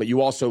time, but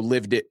you also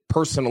lived it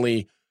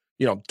personally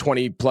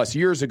 20 plus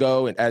years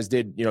ago, and as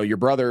did, your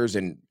brothers.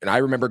 And I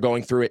remember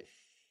going through it.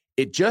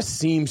 It just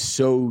seems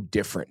so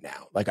different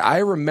now. Like, I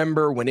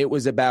remember when it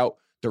was about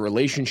the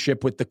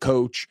relationship with the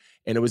coach,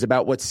 and it was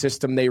about what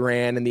system they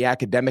ran and the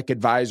academic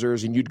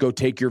advisors, and you'd go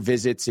take your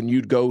visits and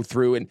you'd go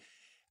through. And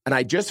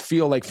I just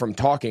feel like, from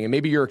talking, and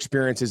maybe your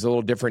experience is a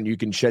little different, you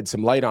can shed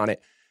some light on it,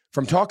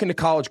 from talking to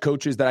college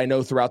coaches that I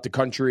know throughout the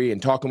country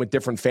and talking with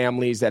different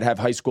families that have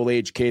high school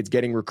age kids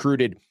getting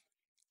recruited,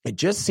 it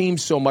just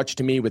seems so much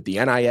to me with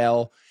the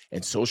NIL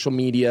and social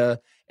media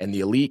and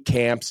the elite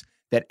camps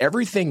that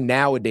everything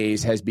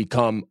nowadays has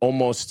become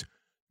almost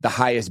the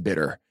highest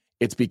bidder.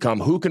 It's become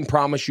who can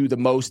promise you the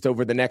most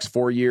over the next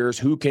 4 years,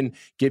 who can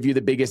give you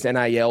the biggest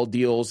NIL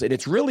deals. And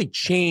it's really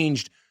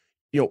changed,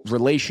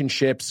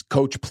 relationships,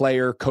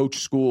 coach-player,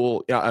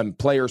 coach-school,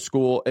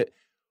 player-school.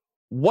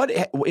 What,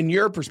 in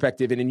your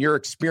perspective and in your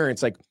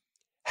experience, like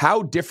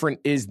how different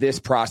is this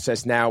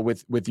process now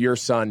with your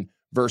son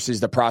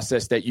versus the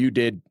process that you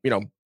did, a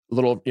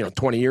little,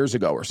 20 years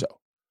ago or so?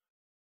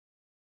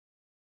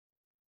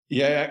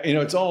 Yeah,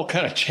 it's all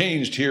kind of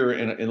changed here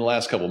in the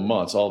last couple of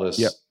months. All this,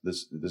 Yep.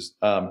 this.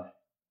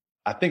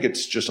 I think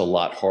it's just a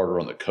lot harder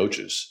on the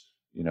coaches,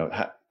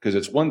 because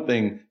it's one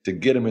thing to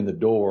get them in the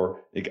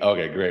door.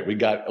 Okay, great. We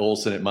got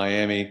Olsen at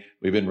Miami.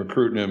 We've been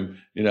recruiting him.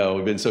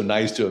 We've been so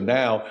nice to him.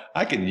 Now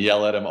I can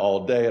yell at him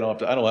all day. I don't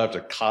have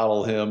to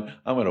coddle him.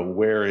 I'm going to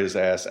wear his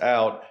ass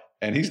out,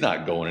 and he's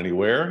not going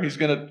anywhere. He's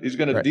going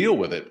to Right. deal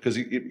with it because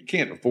he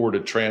can't afford to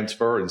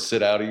transfer and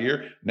sit out a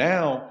year.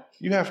 Now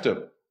you have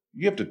to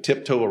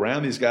tiptoe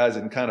around these guys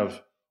and kind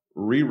of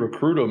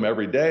re-recruit them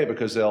every day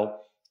because they'll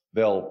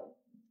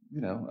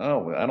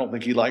I don't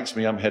think he likes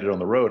me. I'm headed on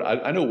the road.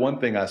 I know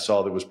one thing I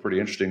saw that was pretty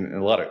interesting, and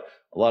a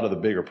lot of the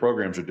bigger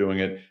programs are doing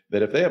it,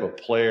 that if they have a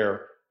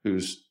player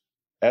who's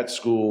at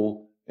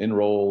school,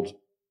 enrolled,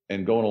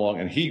 and going along,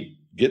 and he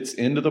gets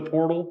into the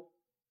portal,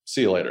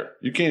 see you later.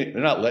 They're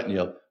not letting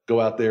you go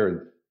out there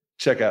and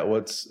check out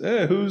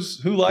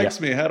who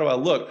likes me, how do I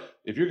look?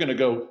 If you're going to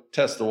go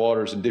test the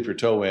waters and dip your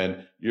toe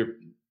in,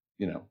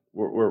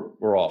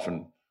 we're off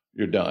and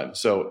you're done.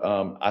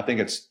 So I think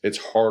it's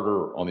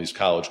harder on these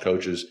college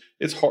coaches.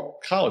 It's hard.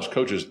 College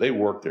coaches, they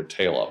work their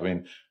tail off. I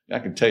mean, I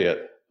can tell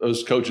you,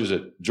 those coaches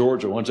at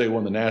Georgia, once they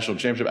won the national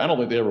championship, I don't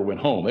think they ever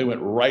went home. They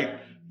went right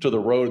to the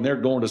road, and they're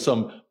going to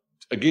some,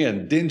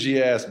 again,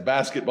 dingy-ass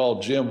basketball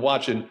gym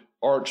watching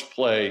Arch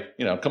play,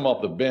 come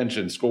off the bench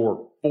and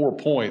score 4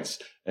 points.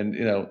 And,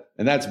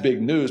 and that's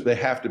big news. They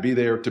have to be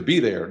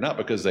there, not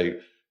because they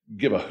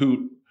give a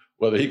hoot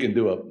whether he can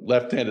do a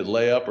left-handed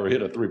layup or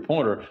hit a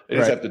three-pointer. They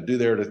just have to do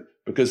there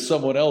because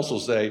someone else will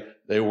say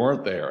they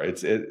weren't there.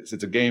 It's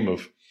a game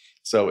of,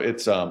 so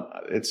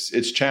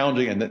it's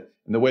challenging, and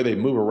the way they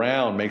move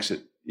around makes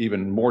it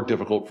even more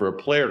difficult for a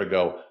player to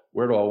go,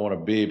 where do I want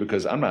to be?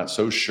 Because I'm not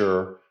so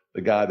sure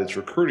the guy that's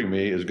recruiting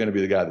me is going to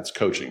be the guy that's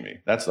coaching me.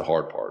 That's the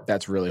hard part.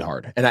 That's really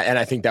hard. And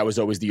I think that was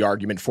always the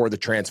argument for the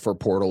transfer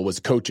portal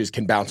was coaches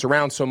can bounce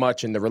around so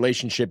much, and the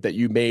relationship that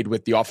you made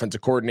with the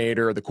offensive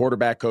coordinator or the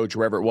quarterback coach,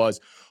 whoever it was,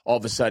 all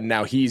of a sudden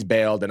now he's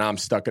bailed and I'm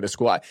stuck at a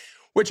school,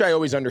 which I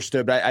always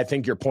understood. But I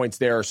think your points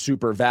there are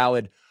super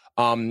valid.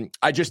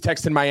 I just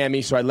texted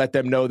Miami, so I let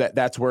them know that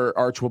that's where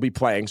Arch will be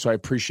playing. So I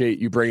appreciate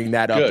you bringing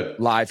that up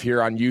live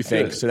here on You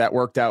Think. So that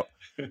worked out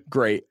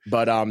great.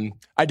 But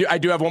I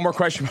do have one more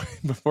question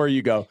before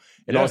you go,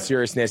 in all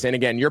seriousness. And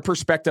again, your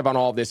perspective on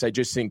all of this, I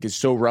just think is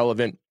so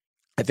relevant.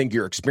 I think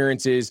your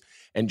experiences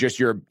and just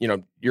your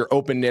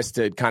openness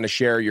to kind of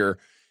share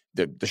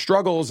the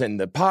struggles and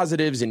the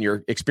positives and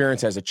your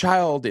experience as a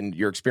child and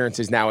your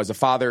experiences now as a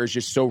father is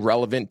just so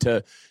relevant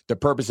to the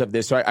purpose of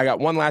this. So I got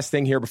one last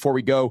thing here before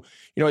we go.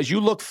 As you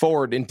look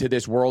forward into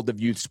this world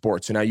of youth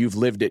sports, and now you've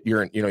lived it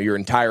your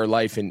entire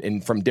life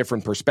and from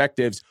different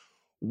perspectives,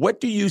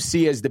 what do you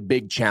see as the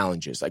big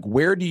challenges? Like,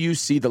 where do you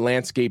see the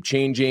landscape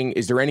changing?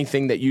 Is there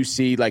anything that you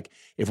see, like,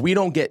 if we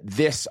don't get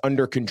this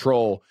under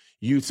control,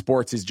 youth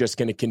sports is just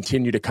going to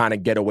continue to kind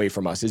of get away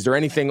from us? Is there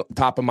anything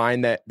top of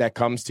mind that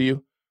comes to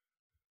you?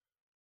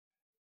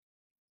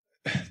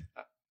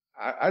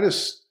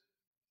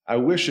 I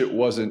wish it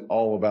wasn't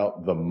all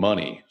about the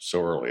money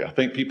so early. I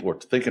think people are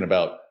thinking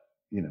about,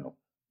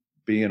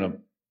 being a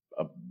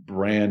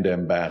brand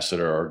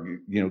ambassador or,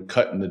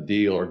 cutting the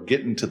deal or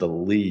getting to the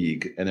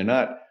league, and they're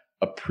not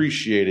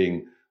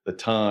appreciating the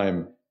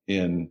time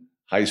in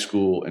high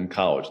school and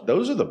college.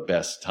 Those are the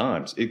best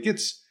times. It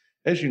gets,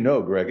 as you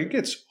know, Greg, it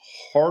gets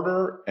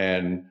harder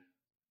and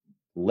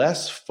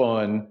less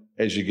fun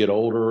as you get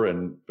older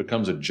and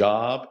becomes a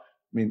job.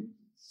 I mean,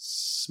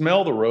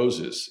 smell the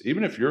roses.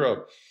 Even if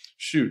you're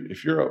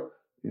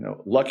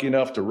lucky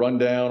enough to run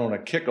down on a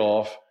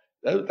kickoff,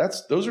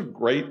 those are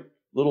great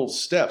little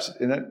steps.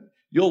 And that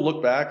you'll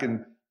look back,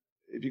 and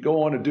if you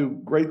go on to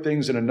do great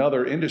things in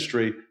another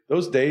industry,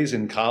 those days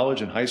in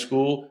college and high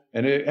school,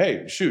 and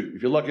if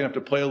you're lucky enough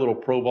to play a little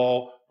pro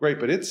ball, great.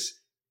 But it's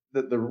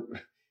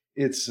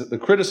the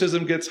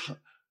criticism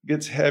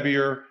gets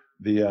heavier.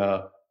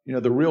 The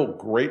real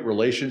great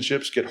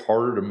relationships get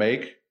harder to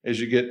make as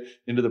you get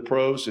into the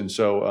pros. And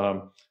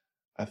so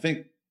I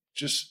think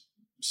just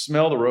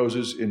smell the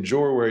roses,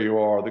 enjoy where you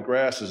are. The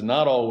grass is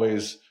not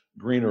always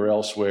greener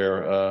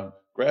elsewhere.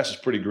 Grass is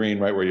pretty green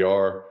right where you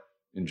are.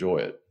 Enjoy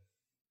it.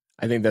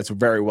 I think that's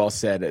very well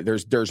said.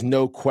 There's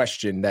no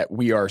question that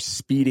we are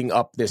speeding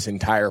up this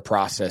entire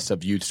process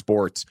of youth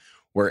sports,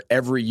 where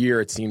every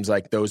year it seems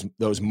like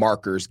those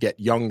markers get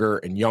younger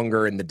and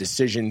younger and the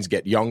decisions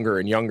get younger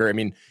and younger. I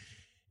mean,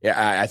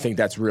 I think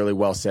that's really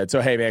well said.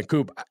 So, hey, man,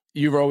 Coop,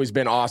 you've always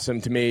been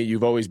awesome to me.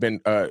 You've always been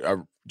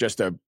just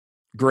a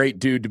great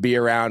dude to be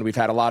around. We've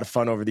had a lot of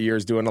fun over the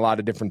years doing a lot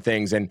of different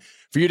things. And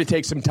for you to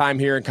take some time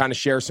here and kind of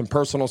share some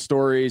personal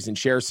stories and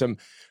share some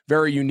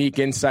very unique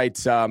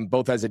insights,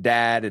 both as a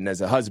dad and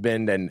as a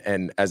husband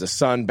and as a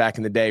son back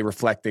in the day,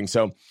 reflecting.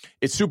 So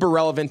it's super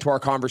relevant to our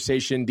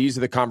conversation. These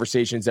are the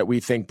conversations that we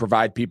think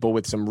provide people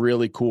with some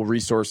really cool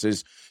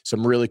resources,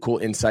 some really cool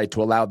insight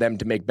to allow them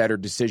to make better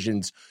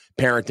decisions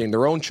parenting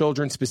their own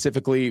children,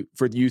 specifically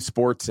for youth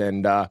sports.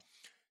 And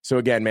so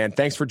again, man,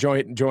 thanks for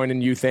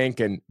joining Youth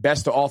Inc. And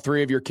best to all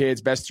three of your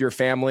kids, best to your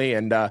family.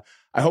 And I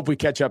hope we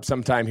catch up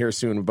sometime here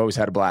soon. We've always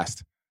had a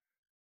blast.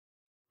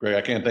 Greg,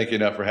 I can't thank you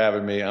enough for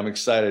having me. I'm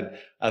excited.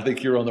 I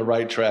think you're on the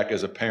right track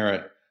as a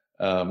parent.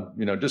 I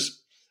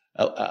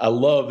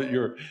love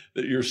that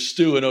you're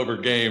stewing over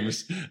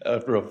games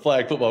after a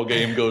flag football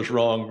game goes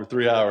wrong for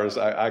 3 hours.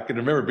 I can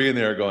remember being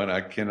there going, I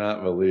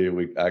cannot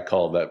believe I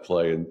called that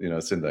play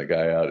and send that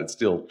guy out. It's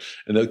still,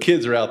 and the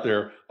kids are out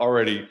there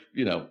already,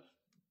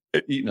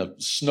 eating a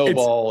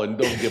snowball and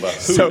don't give a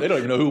hoot. They don't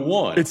even know who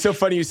won. It's so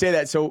funny you say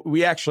that. So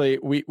we actually,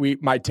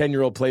 my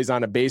 10-year-old plays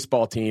on a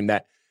baseball team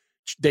that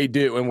they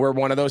do, and we're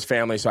one of those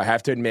families, so I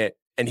have to admit,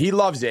 and he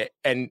loves it.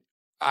 And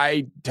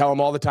I tell him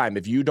all the time,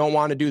 if you don't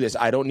want to do this,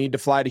 I don't need to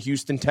fly to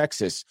Houston,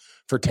 Texas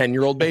for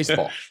 10-year-old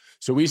baseball.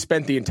 So we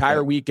spent the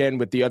entire weekend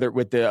with the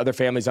other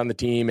families on the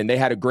team, and they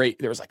had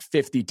there was like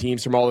 50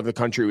 teams from all over the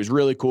country. It was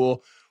really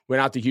cool. Went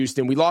out to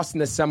Houston. We lost in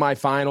the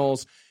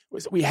semifinals.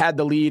 We had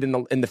the lead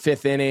in the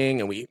fifth inning,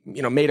 and we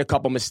made a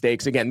couple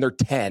mistakes. Again, they're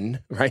 10,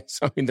 right?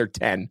 So they're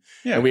 10,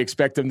 and we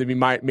expect them to be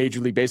Major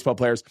League Baseball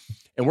players.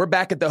 And we're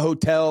back at the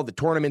hotel. The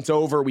tournament's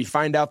over. We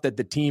find out that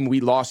the team we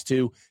lost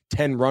to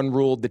 10-run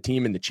ruled the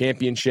team in the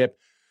championship.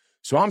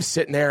 So I'm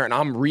sitting there and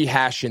I'm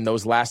rehashing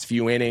those last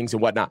few innings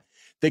and whatnot.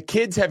 The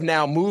kids have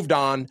now moved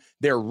on.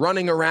 They're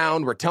running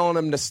around. We're telling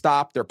them to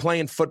stop. They're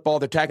playing football.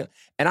 They're tackling,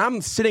 and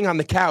I'm sitting on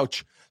the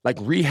couch like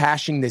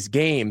rehashing this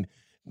game.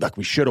 Like,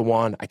 we should have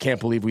won. I can't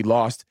believe we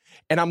lost.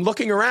 And I'm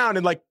looking around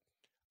and like,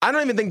 I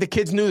don't even think the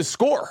kids knew the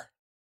score.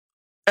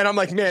 And I'm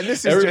like, man,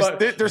 this is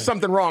there's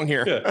something wrong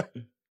here. Yeah.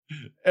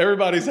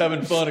 Everybody's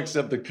having fun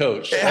except the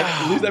coach.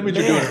 At least that means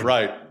you're doing it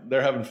right.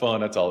 They're having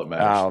fun. That's all that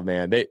matters. Oh,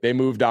 man. They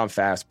moved on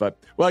fast. But,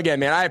 well, again,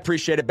 man, I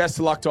appreciate it. Best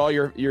of luck to all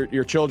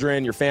your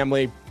children, your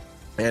family.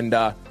 And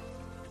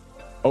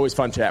always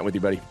fun chatting with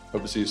you, buddy.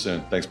 Hope to see you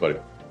soon. Thanks, buddy.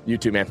 You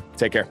too, man.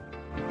 Take care.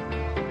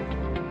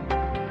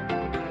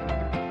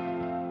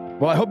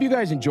 Well, I hope you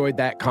guys enjoyed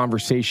that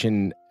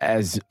conversation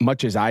as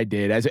much as I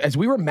did. As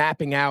we were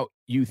mapping out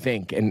Youth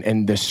Inc.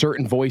 and the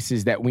certain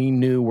voices that we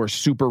knew were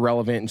super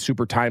relevant and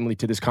super timely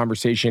to this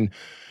conversation,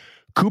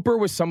 Cooper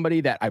was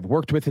somebody that I've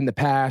worked with in the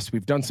past.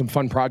 We've done some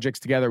fun projects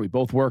together. We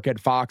both work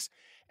at Fox.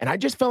 And I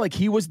just felt like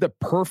he was the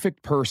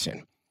perfect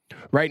person,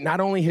 right?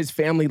 Not only his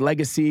family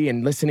legacy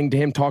and listening to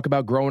him talk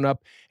about growing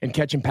up and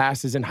catching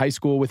passes in high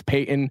school with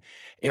Peyton.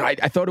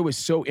 I thought it was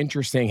so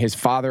interesting, his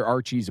father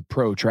Archie's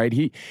approach, right?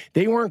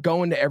 They weren't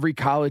going to every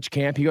college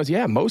camp. He goes,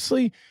 yeah,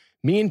 mostly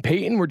me and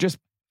Peyton were just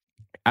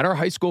at our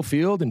high school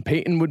field, and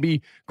Peyton would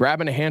be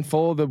grabbing a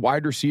handful of the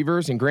wide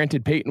receivers. And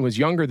granted, Peyton was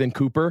younger than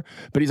Cooper,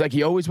 but he's like,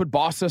 he always would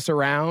boss us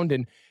around.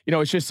 And,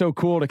 it's just so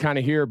cool to kind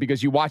of hear,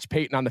 because you watch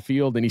Peyton on the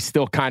field and he's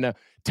still kind of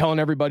telling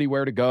everybody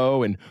where to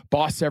go and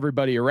boss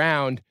everybody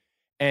around.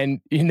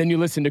 And then you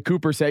listen to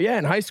Cooper say, yeah,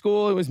 in high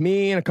school, it was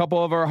me and a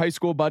couple of our high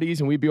school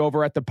buddies, and we'd be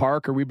over at the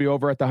park or we'd be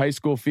over at the high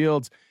school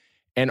fields.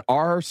 And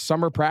our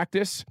summer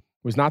practice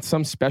was not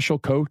some special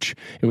coach.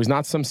 It was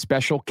not some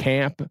special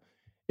camp.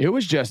 It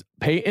was just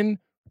Peyton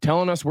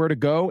telling us where to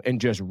go and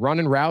just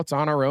running routes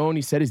on our own.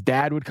 He said his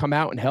dad would come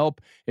out and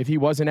help if he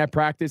wasn't at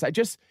practice.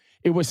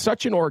 It was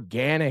such an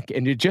organic,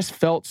 and it just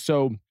felt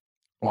so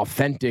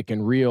authentic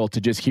and real to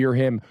just hear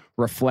him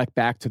reflect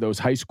back to those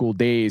high school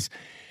days.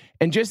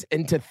 And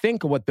to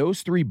think of what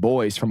those three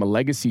boys from a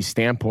legacy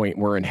standpoint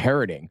were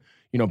inheriting,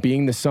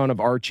 being the son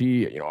of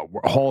Archie,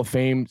 a Hall of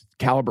Fame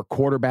caliber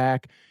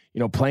quarterback,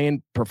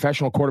 playing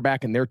professional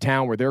quarterback in their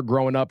town where they're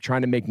growing up,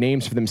 trying to make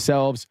names for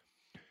themselves.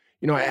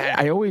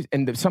 I always,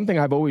 and something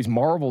I've always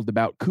marveled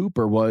about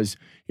Cooper was,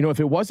 if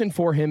it wasn't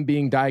for him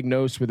being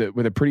diagnosed with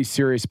a pretty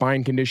serious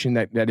spine condition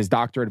that his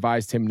doctor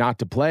advised him not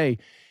to play,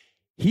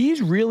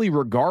 he's really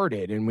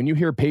regarded. And when you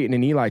hear Peyton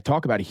and Eli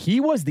talk about it,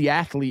 he was the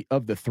athlete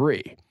of the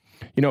three.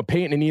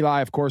 Peyton and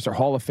Eli, of course, are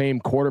Hall of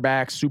Fame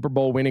quarterbacks, Super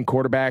Bowl winning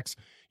quarterbacks,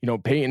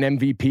 Peyton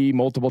MVP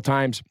multiple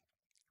times.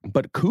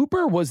 But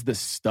Cooper was the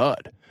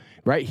stud,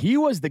 right? He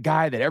was the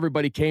guy that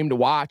everybody came to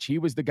watch. He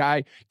was the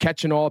guy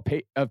catching all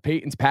of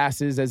Peyton's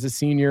passes as a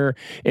senior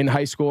in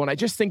high school. And I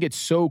just think it's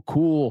so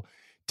cool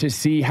to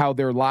see how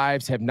their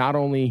lives have not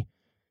only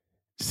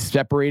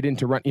separated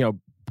into run,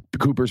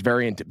 Cooper's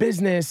very into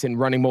business and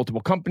running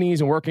multiple companies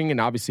and working.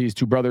 And obviously his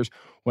two brothers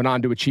went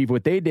on to achieve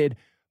what they did,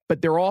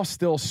 but they're all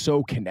still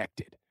so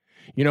connected.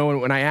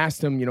 And when I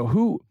asked him,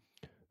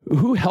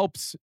 who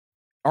helps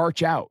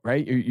Arch out,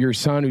 right? Your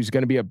son who's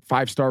going to be a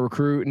 5-star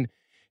recruit. And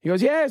he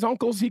goes, yeah, his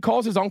uncles, he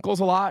calls his uncles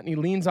a lot and he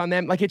leans on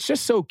them. Like, it's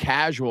just so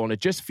casual. And it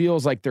just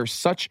feels like there's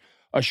such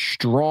a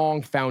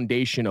strong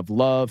foundation of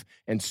love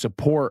and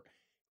support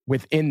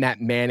within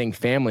that Manning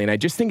family. And I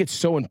just think it's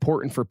so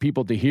important for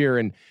people to hear.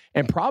 And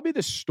probably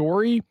the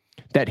story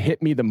that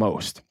hit me the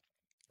most.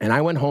 And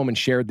I went home and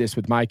shared this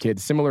with my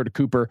kids. Similar to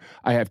Cooper,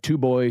 I have 2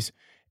 boys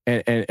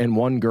and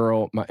 1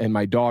 girl, and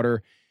my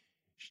daughter.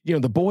 You know,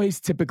 the boys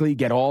typically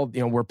get all,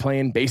 we're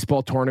playing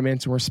baseball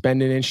tournaments and we're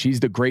spending it. She's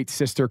the great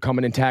sister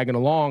coming and tagging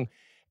along.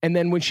 And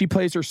then when she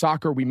plays her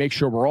soccer, we make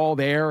sure we're all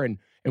there and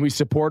we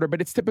support her.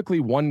 But it's typically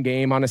 1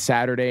 game on a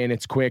Saturday and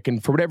it's quick.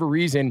 And for whatever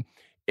reason,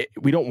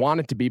 we don't want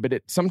it to be, but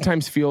it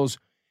sometimes feels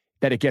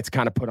that it gets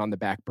kind of put on the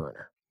back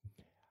burner.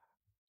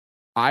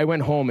 I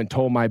went home and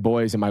told my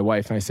boys and my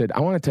wife, and I said,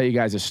 I want to tell you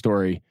guys a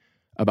story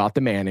about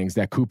the Mannings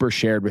that Cooper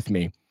shared with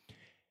me.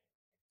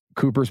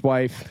 Cooper's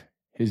wife,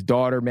 his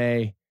daughter,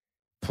 May,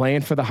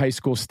 playing for the high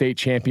school state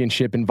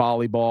championship in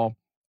volleyball.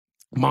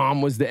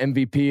 Mom was the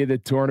MVP of the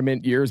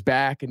tournament years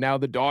back, and now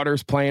the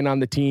daughter's playing on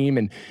the team.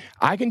 And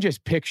I can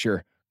just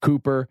picture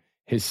Cooper,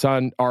 his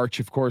son, Arch,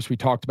 of course, we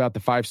talked about the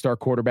 5-star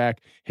quarterback,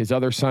 his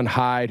other son,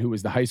 Hyde, who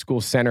was the high school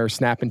center,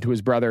 snapping to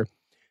his brother,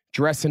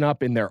 dressing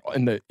up in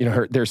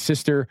their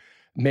sister,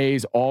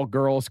 May's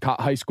all-girls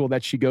high school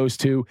that she goes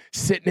to,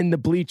 sitting in the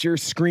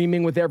bleachers,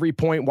 screaming with every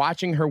point,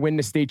 watching her win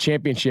the state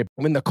championship.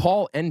 When the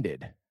call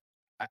ended,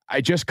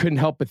 I just couldn't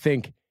help but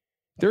think,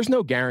 there's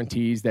no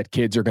guarantees that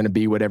kids are going to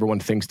be what everyone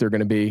thinks they're going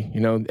to be.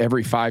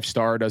 Every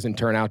 5-star doesn't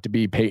turn out to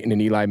be Peyton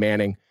and Eli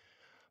Manning.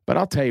 But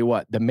I'll tell you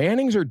what, the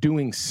Mannings are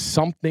doing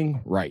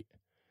something right.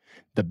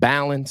 The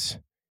balance,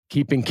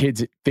 keeping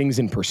things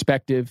in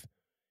perspective.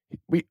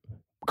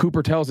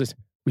 Cooper tells us,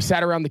 we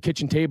sat around the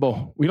kitchen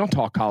table. We don't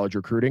talk college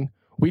recruiting.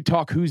 We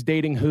talk who's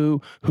dating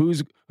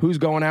who's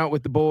going out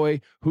with the boy,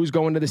 who's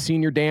going to the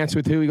senior dance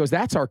with who. He goes,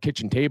 that's our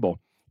kitchen table.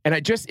 And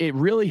it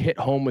really hit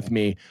home with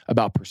me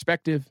about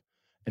perspective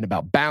and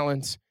about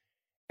balance.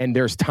 And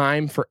there's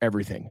time for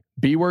everything.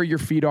 Be where your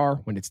feet are.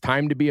 When it's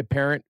time to be a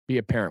parent, be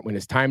a parent. When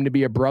it's time to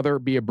be a brother,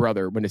 be a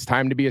brother. When it's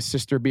time to be a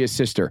sister, be a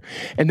sister.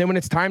 And then when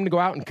it's time to go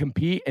out and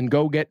compete and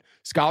go get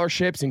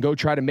scholarships and go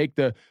try to make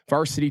the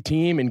varsity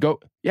team and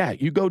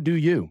you go do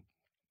you.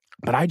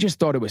 But I just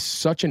thought it was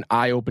such an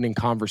eye-opening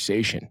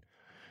conversation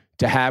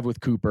to have with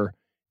Cooper,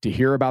 to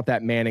hear about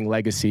that Manning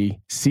legacy,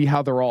 see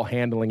how they're all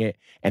handling it,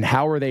 and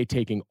how are they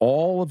taking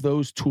all of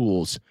those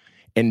tools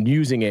and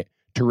using it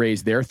to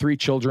raise their 3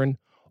 children,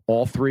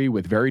 all 3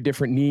 with very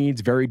different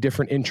needs, very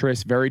different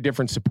interests, very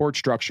different support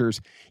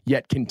structures,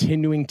 yet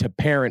continuing to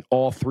parent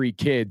all 3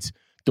 kids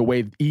the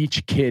way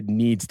each kid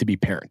needs to be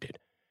parented.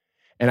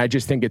 And I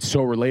just think it's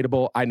so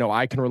relatable. I know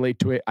I can relate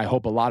to it. I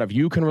hope a lot of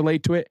you can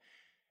relate to it.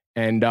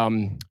 And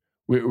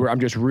I'm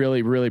just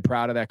really, really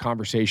proud of that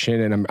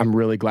conversation, and I'm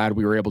really glad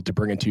we were able to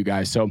bring it to you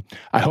guys. So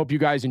I hope you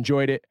guys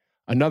enjoyed it.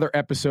 Another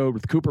episode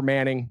with Cooper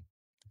Manning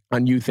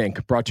on You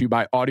Think, brought to you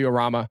by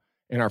Audiorama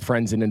and our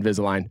friends in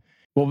Invisalign.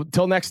 Well,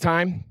 till next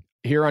time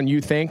here on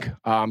You Think,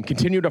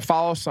 continue to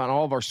follow us on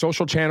all of our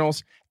social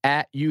channels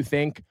at You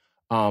Think,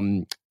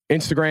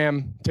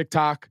 Instagram,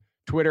 TikTok,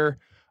 Twitter.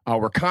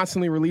 We're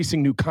constantly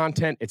releasing new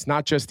content. It's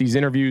not just these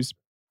interviews.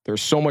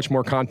 There's so much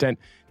more content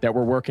that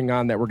we're working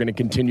on that we're going to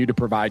continue to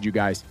provide you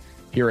guys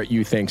here at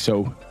You Think.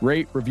 So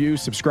rate, review,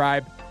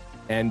 subscribe,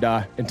 and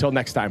until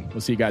next time,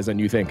 we'll see you guys on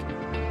You Think.